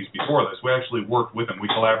pre-planning meetings before this. We actually worked with them. We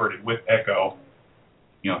collaborated with Echo,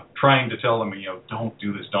 trying to tell them, don't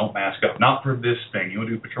do this, don't mask up, not for this thing. You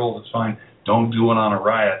want to do patrols, it's fine. Don't do it on a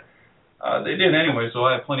riot. They did anyway, so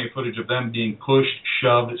I have plenty of footage of them being pushed,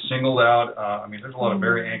 shoved, singled out. There's a lot of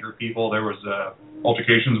very angry people. There was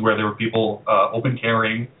altercations where there were people open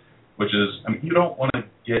carrying, which is, you don't want to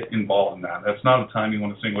get involved in that. That's not a time you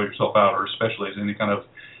want to single yourself out, or especially as any kind of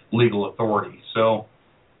legal authority. So,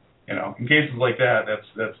 in cases like that,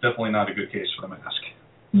 that's definitely not a good case for the mask.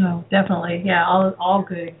 No, definitely. Yeah, all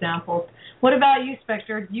good examples. What about you,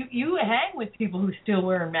 Spectre? You hang with people who still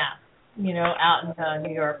wear masks, out in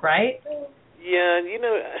New York, right? Yeah,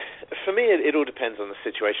 for me it all depends on the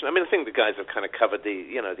situation. I mean, I think the guys have kind of covered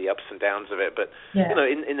the ups and downs of it, but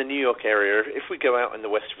in the New York area, if we go out in the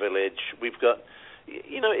West Village, we've got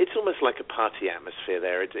it's almost like a party atmosphere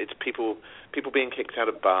there. It's people being kicked out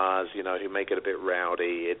of bars, who make it a bit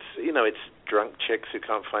rowdy. It's drunk chicks who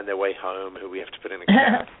can't find their way home, who we have to put in a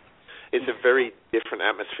cab. It's a very different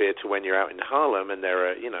atmosphere to when you're out in Harlem and there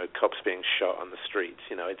are cops being shot on the streets.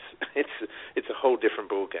 It's a whole different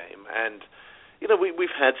ball game. And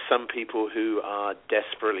we've had some people who are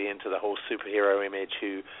desperately into the whole superhero image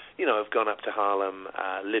who have gone up to Harlem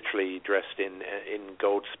literally dressed in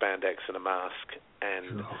gold spandex and a mask,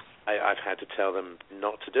 and I've had to tell them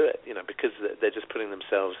not to do it, because they're just putting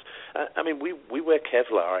themselves. I mean, we wear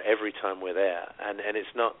Kevlar every time we're there, and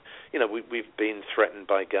it's not. We've been threatened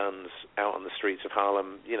by guns out on the streets of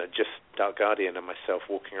Harlem. Just Dark Guardian and myself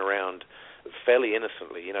walking around fairly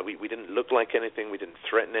innocently. We didn't look like anything. We didn't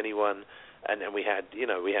threaten anyone. And we had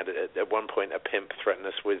at one point a pimp threaten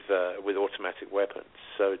us with automatic weapons.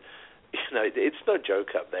 So, it's no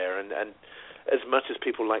joke up there. And as much as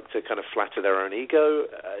people like to kind of flatter their own ego,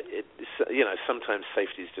 sometimes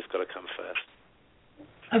safety's just got to come first.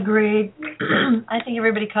 Agreed. I think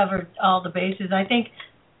everybody covered all the bases. I think,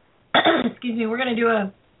 excuse me, we're going to do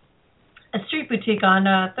a street boutique on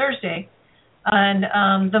Thursday, and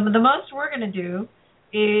the most we're going to do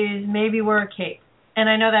is maybe wear a cape. And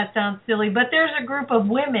I know that sounds silly, but there's a group of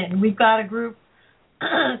women. We've got a group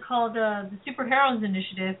called the Superheroes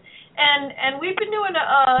Initiative, and we've been doing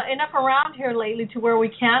enough around here lately to where we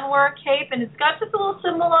can wear a cape, and it's got just a little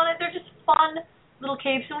symbol on it. They're just fun little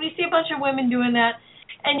capes. And when you see a bunch of women doing that,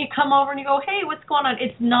 and you come over and you go, hey, what's going on?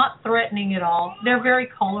 It's not threatening at all. They're very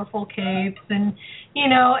colorful capes, and,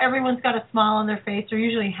 everyone's got a smile on their face. They're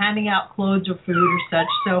usually handing out clothes or food or such.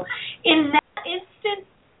 So in that instance,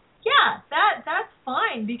 yeah, that's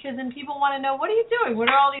fine, because then people want to know, what are you doing? What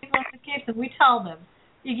are all these wonderful capes? And we tell them.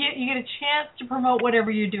 You get a chance to promote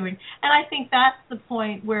whatever you're doing. And I think that's the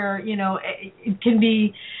point where, it can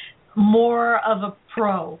be more of a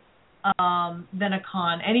pro than a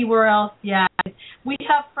con. Anywhere else, yeah. We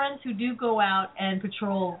have friends who do go out and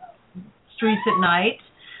patrol streets at night.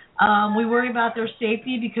 We worry about their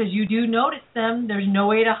safety because you do notice them. There's no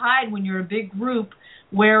way to hide when you're a big group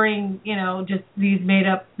wearing, just these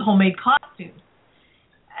made-up homemade costumes.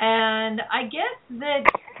 And I guess that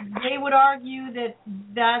they would argue that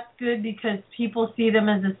that's good because people see them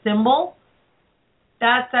as a symbol.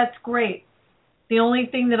 That's great. The only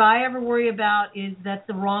thing that I ever worry about is that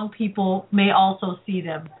the wrong people may also see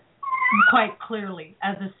them quite clearly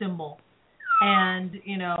as a symbol. And,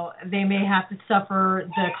 they may have to suffer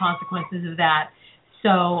the consequences of that.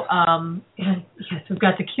 So, yes, we've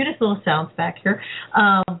got the cutest little sounds back here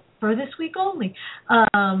for this week only.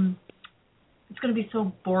 It's going to be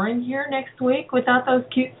so boring here next week without those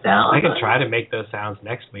cute sounds. I can try to make those sounds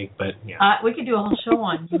next week, but yeah. We could do a whole show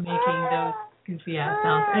on you making those goofy ass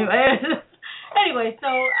sounds. Anyway, so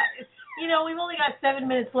we've only got 7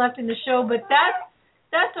 minutes left in the show, but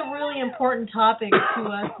that's a really important topic to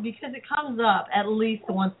us because it comes up at least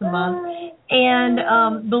once a month.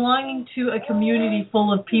 And belonging to a community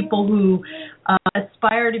full of people who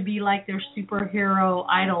aspire to be like their superhero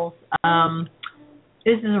idols,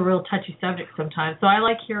 this is a real touchy subject sometimes. So I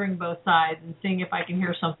like hearing both sides and seeing if I can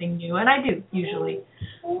hear something new. And I do, usually.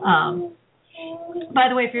 By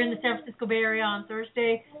the way, if you're in the San Francisco Bay Area on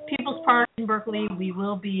Thursday, People's Park in Berkeley, we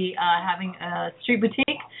will be having a street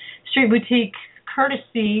boutique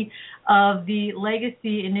courtesy of the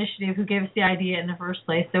Legacy Initiative, who gave us the idea in the first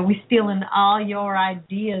place. So we stealing all your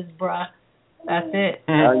ideas, bruh. That's it.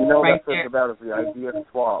 Right, that's what it's about, is the idea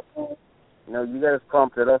swap. You guys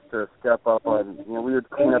prompted us to step up on, we would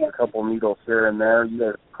clean up a couple needles here and there. You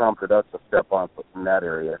guys prompted us to step on in that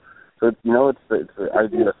area. So, it's the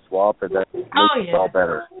idea swap, and that makes it all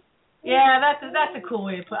better. Yeah, that's a cool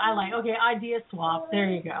way to put it. I like, okay, idea swap. There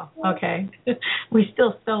you go. Okay. We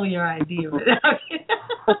still stole your idea.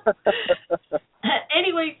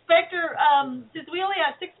 Anyway, Spectre, since we only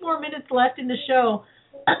have 6 more minutes left in the show,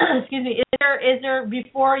 excuse me, is there,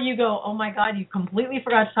 before you go, oh my God, you completely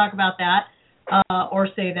forgot to talk about that, or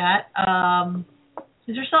say that,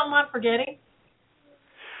 is there something I'm forgetting?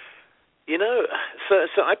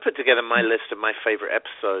 So I put together my list of my favorite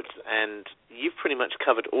episodes, and you've pretty much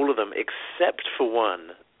covered all of them except for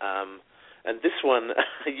one. And this one,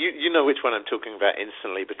 you know which one I'm talking about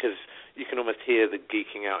instantly because you can almost hear the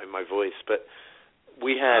geeking out in my voice. But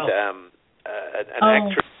we had an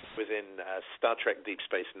actress Star Trek Deep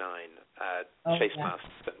Space Nine, Chase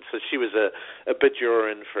Masterson. So she was a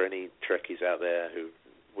Bajoran for any Trekkies out there who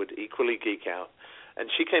would equally geek out. And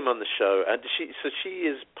she came on the show, and she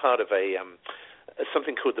is part of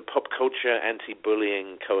something called the Pop Culture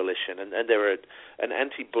Anti-Bullying Coalition, and they're an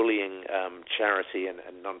anti-bullying charity and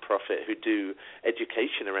non-profit who do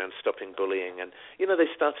education around stopping bullying. And they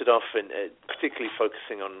started off particularly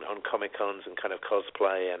focusing on Comic-Cons and kind of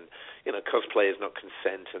cosplay, and cosplay is not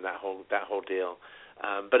consent and that whole deal.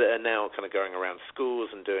 But are now kind of going around schools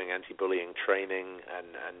and doing anti-bullying training,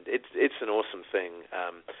 and it's an awesome thing.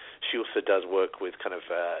 She also does work with kind of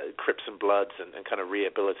Crips and Bloods and kind of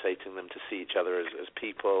rehabilitating them to see each other as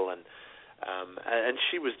people, and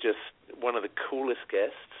she was just one of the coolest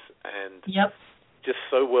guests, and just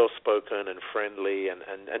so well-spoken and friendly, and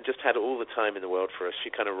just had all the time in the world for us. She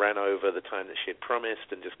kind of ran over the time that she had promised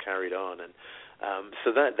and just carried on, and so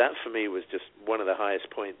that for me was just one of the highest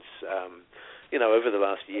points. Over the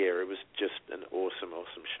last year, it was just an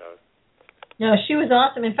awesome show. No, she was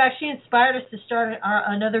awesome. In fact, she inspired us to start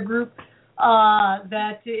another group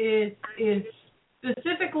that is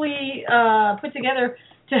specifically put together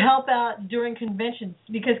to help out during conventions,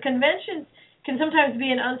 because conventions can sometimes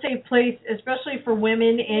be an unsafe place, especially for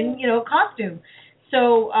women in, costume.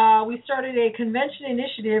 So we started a convention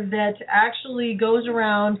initiative that actually goes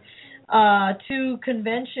around to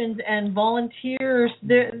conventions and volunteers.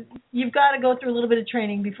 You've got to go through a little bit of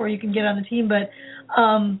training before you can get on the team, but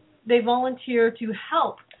they volunteer to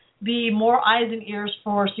help be more eyes and ears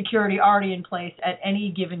for security already in place at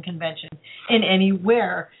any given convention in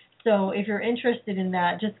anywhere. So if you're interested in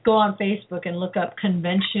that, just go on Facebook and look up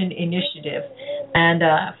Convention Initiative, and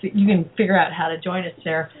you can figure out how to join us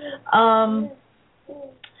there.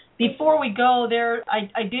 Before we go there,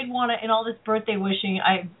 I did want to, in all this birthday wishing,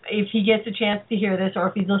 if he gets a chance to hear this or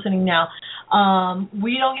if he's listening now,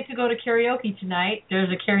 we don't get to go to karaoke tonight. There's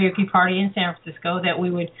a karaoke party in San Francisco that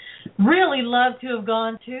we would really love to have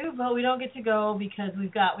gone to, but we don't get to go because we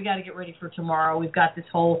got to get ready for tomorrow. We've got this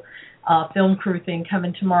whole film crew thing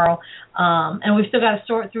coming tomorrow, and we've still got to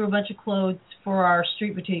sort through a bunch of clothes for our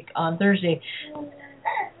street boutique on Thursday.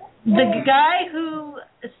 The guy who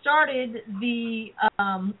started the,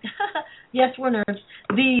 yes, we're nerds,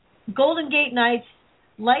 the Golden Gate Knights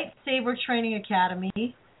Lightsaber Training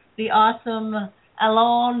Academy, the awesome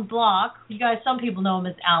Alain Block. You guys, some people know him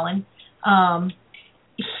as Alan.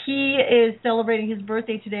 He is celebrating his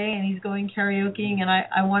birthday today, and he's going karaokeing, and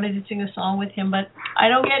I wanted to sing a song with him, but I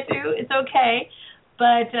don't get to. It's okay.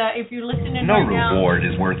 But if you're listening right now... No reward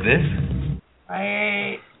is worth this.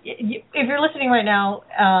 Right. If you're listening right now,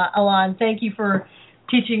 Alon, thank you for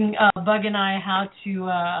teaching Bug and I how to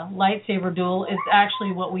lightsaber duel. It's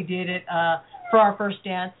actually what we did for our first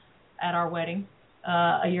dance at our wedding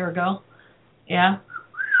a year ago. Yeah.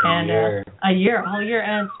 And a whole year.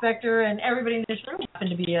 And Spectre and everybody in this room happened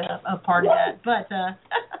to be a part of that.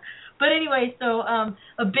 But anyway, so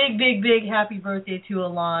a big happy birthday to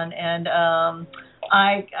Alon, and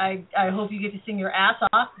I hope you get to sing your ass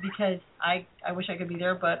off, because I wish I could be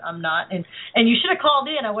there, but I'm not. And you should have called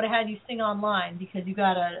in. I would have had you sing online, because you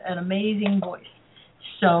got an amazing voice.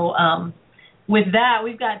 So with that,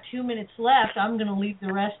 we've got 2 minutes left. I'm going to leave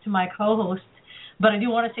the rest to my co-hosts. But I do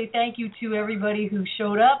want to say thank you to everybody who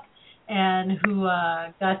showed up and who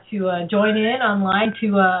got to join in online,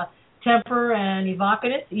 to Temper and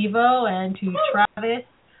Evocatus, Evo, and to Travis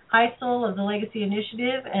Heisel of the Legacy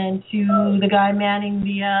Initiative, and to the guy manning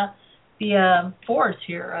the force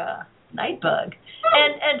here, Nightbug,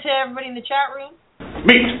 and to everybody in the chat room.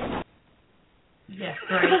 Meet. Yes,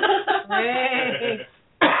 great.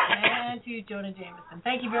 And to Jonah Jameson.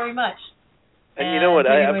 Thank you very much. And you know what,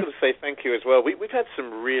 I've got to say thank you as well. We've had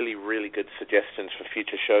some really good suggestions for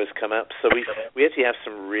future shows come up. So we actually have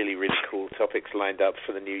some really cool topics lined up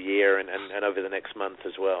for the new year and over the next month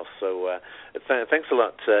as well. So thanks a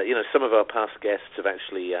lot. Some of our past guests have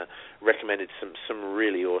actually recommended some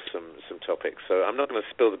really awesome topics. So I'm not going to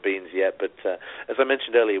spill the beans yet, but as I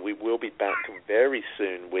mentioned earlier, we will be back very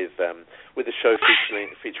soon with a show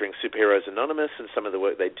featuring Superheroes Anonymous and some of the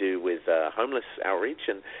work they do with homeless outreach,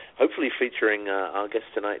 and hopefully featuring our guest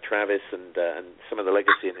tonight, Travis, and some of the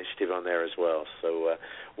Legacy Initiative on there as well. So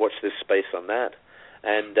watch this space on that.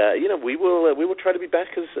 And we will try to be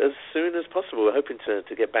back as soon as possible. We're hoping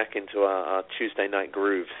to get back into our Tuesday night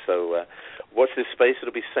groove. So watch this space.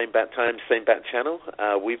 It'll be same bat time, same bat channel.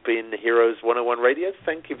 We've been Heroes 101 Radio.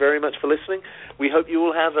 Thank you very much for listening. We hope you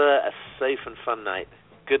all have a safe and fun night.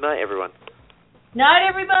 Good night, everyone. Night,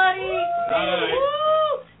 everybody. Night.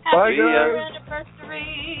 Woo! Happy 3-year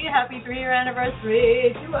anniversary. Happy 3-year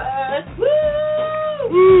anniversary to us. Woo!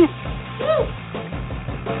 Woo!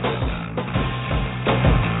 Woo!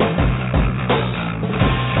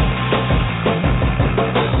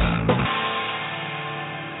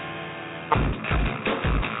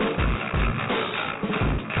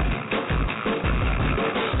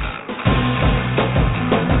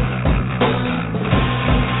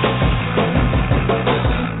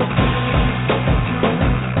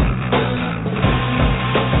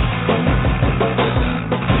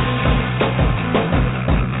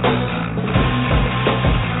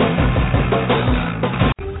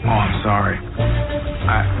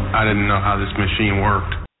 didn't know how this machine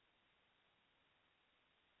worked.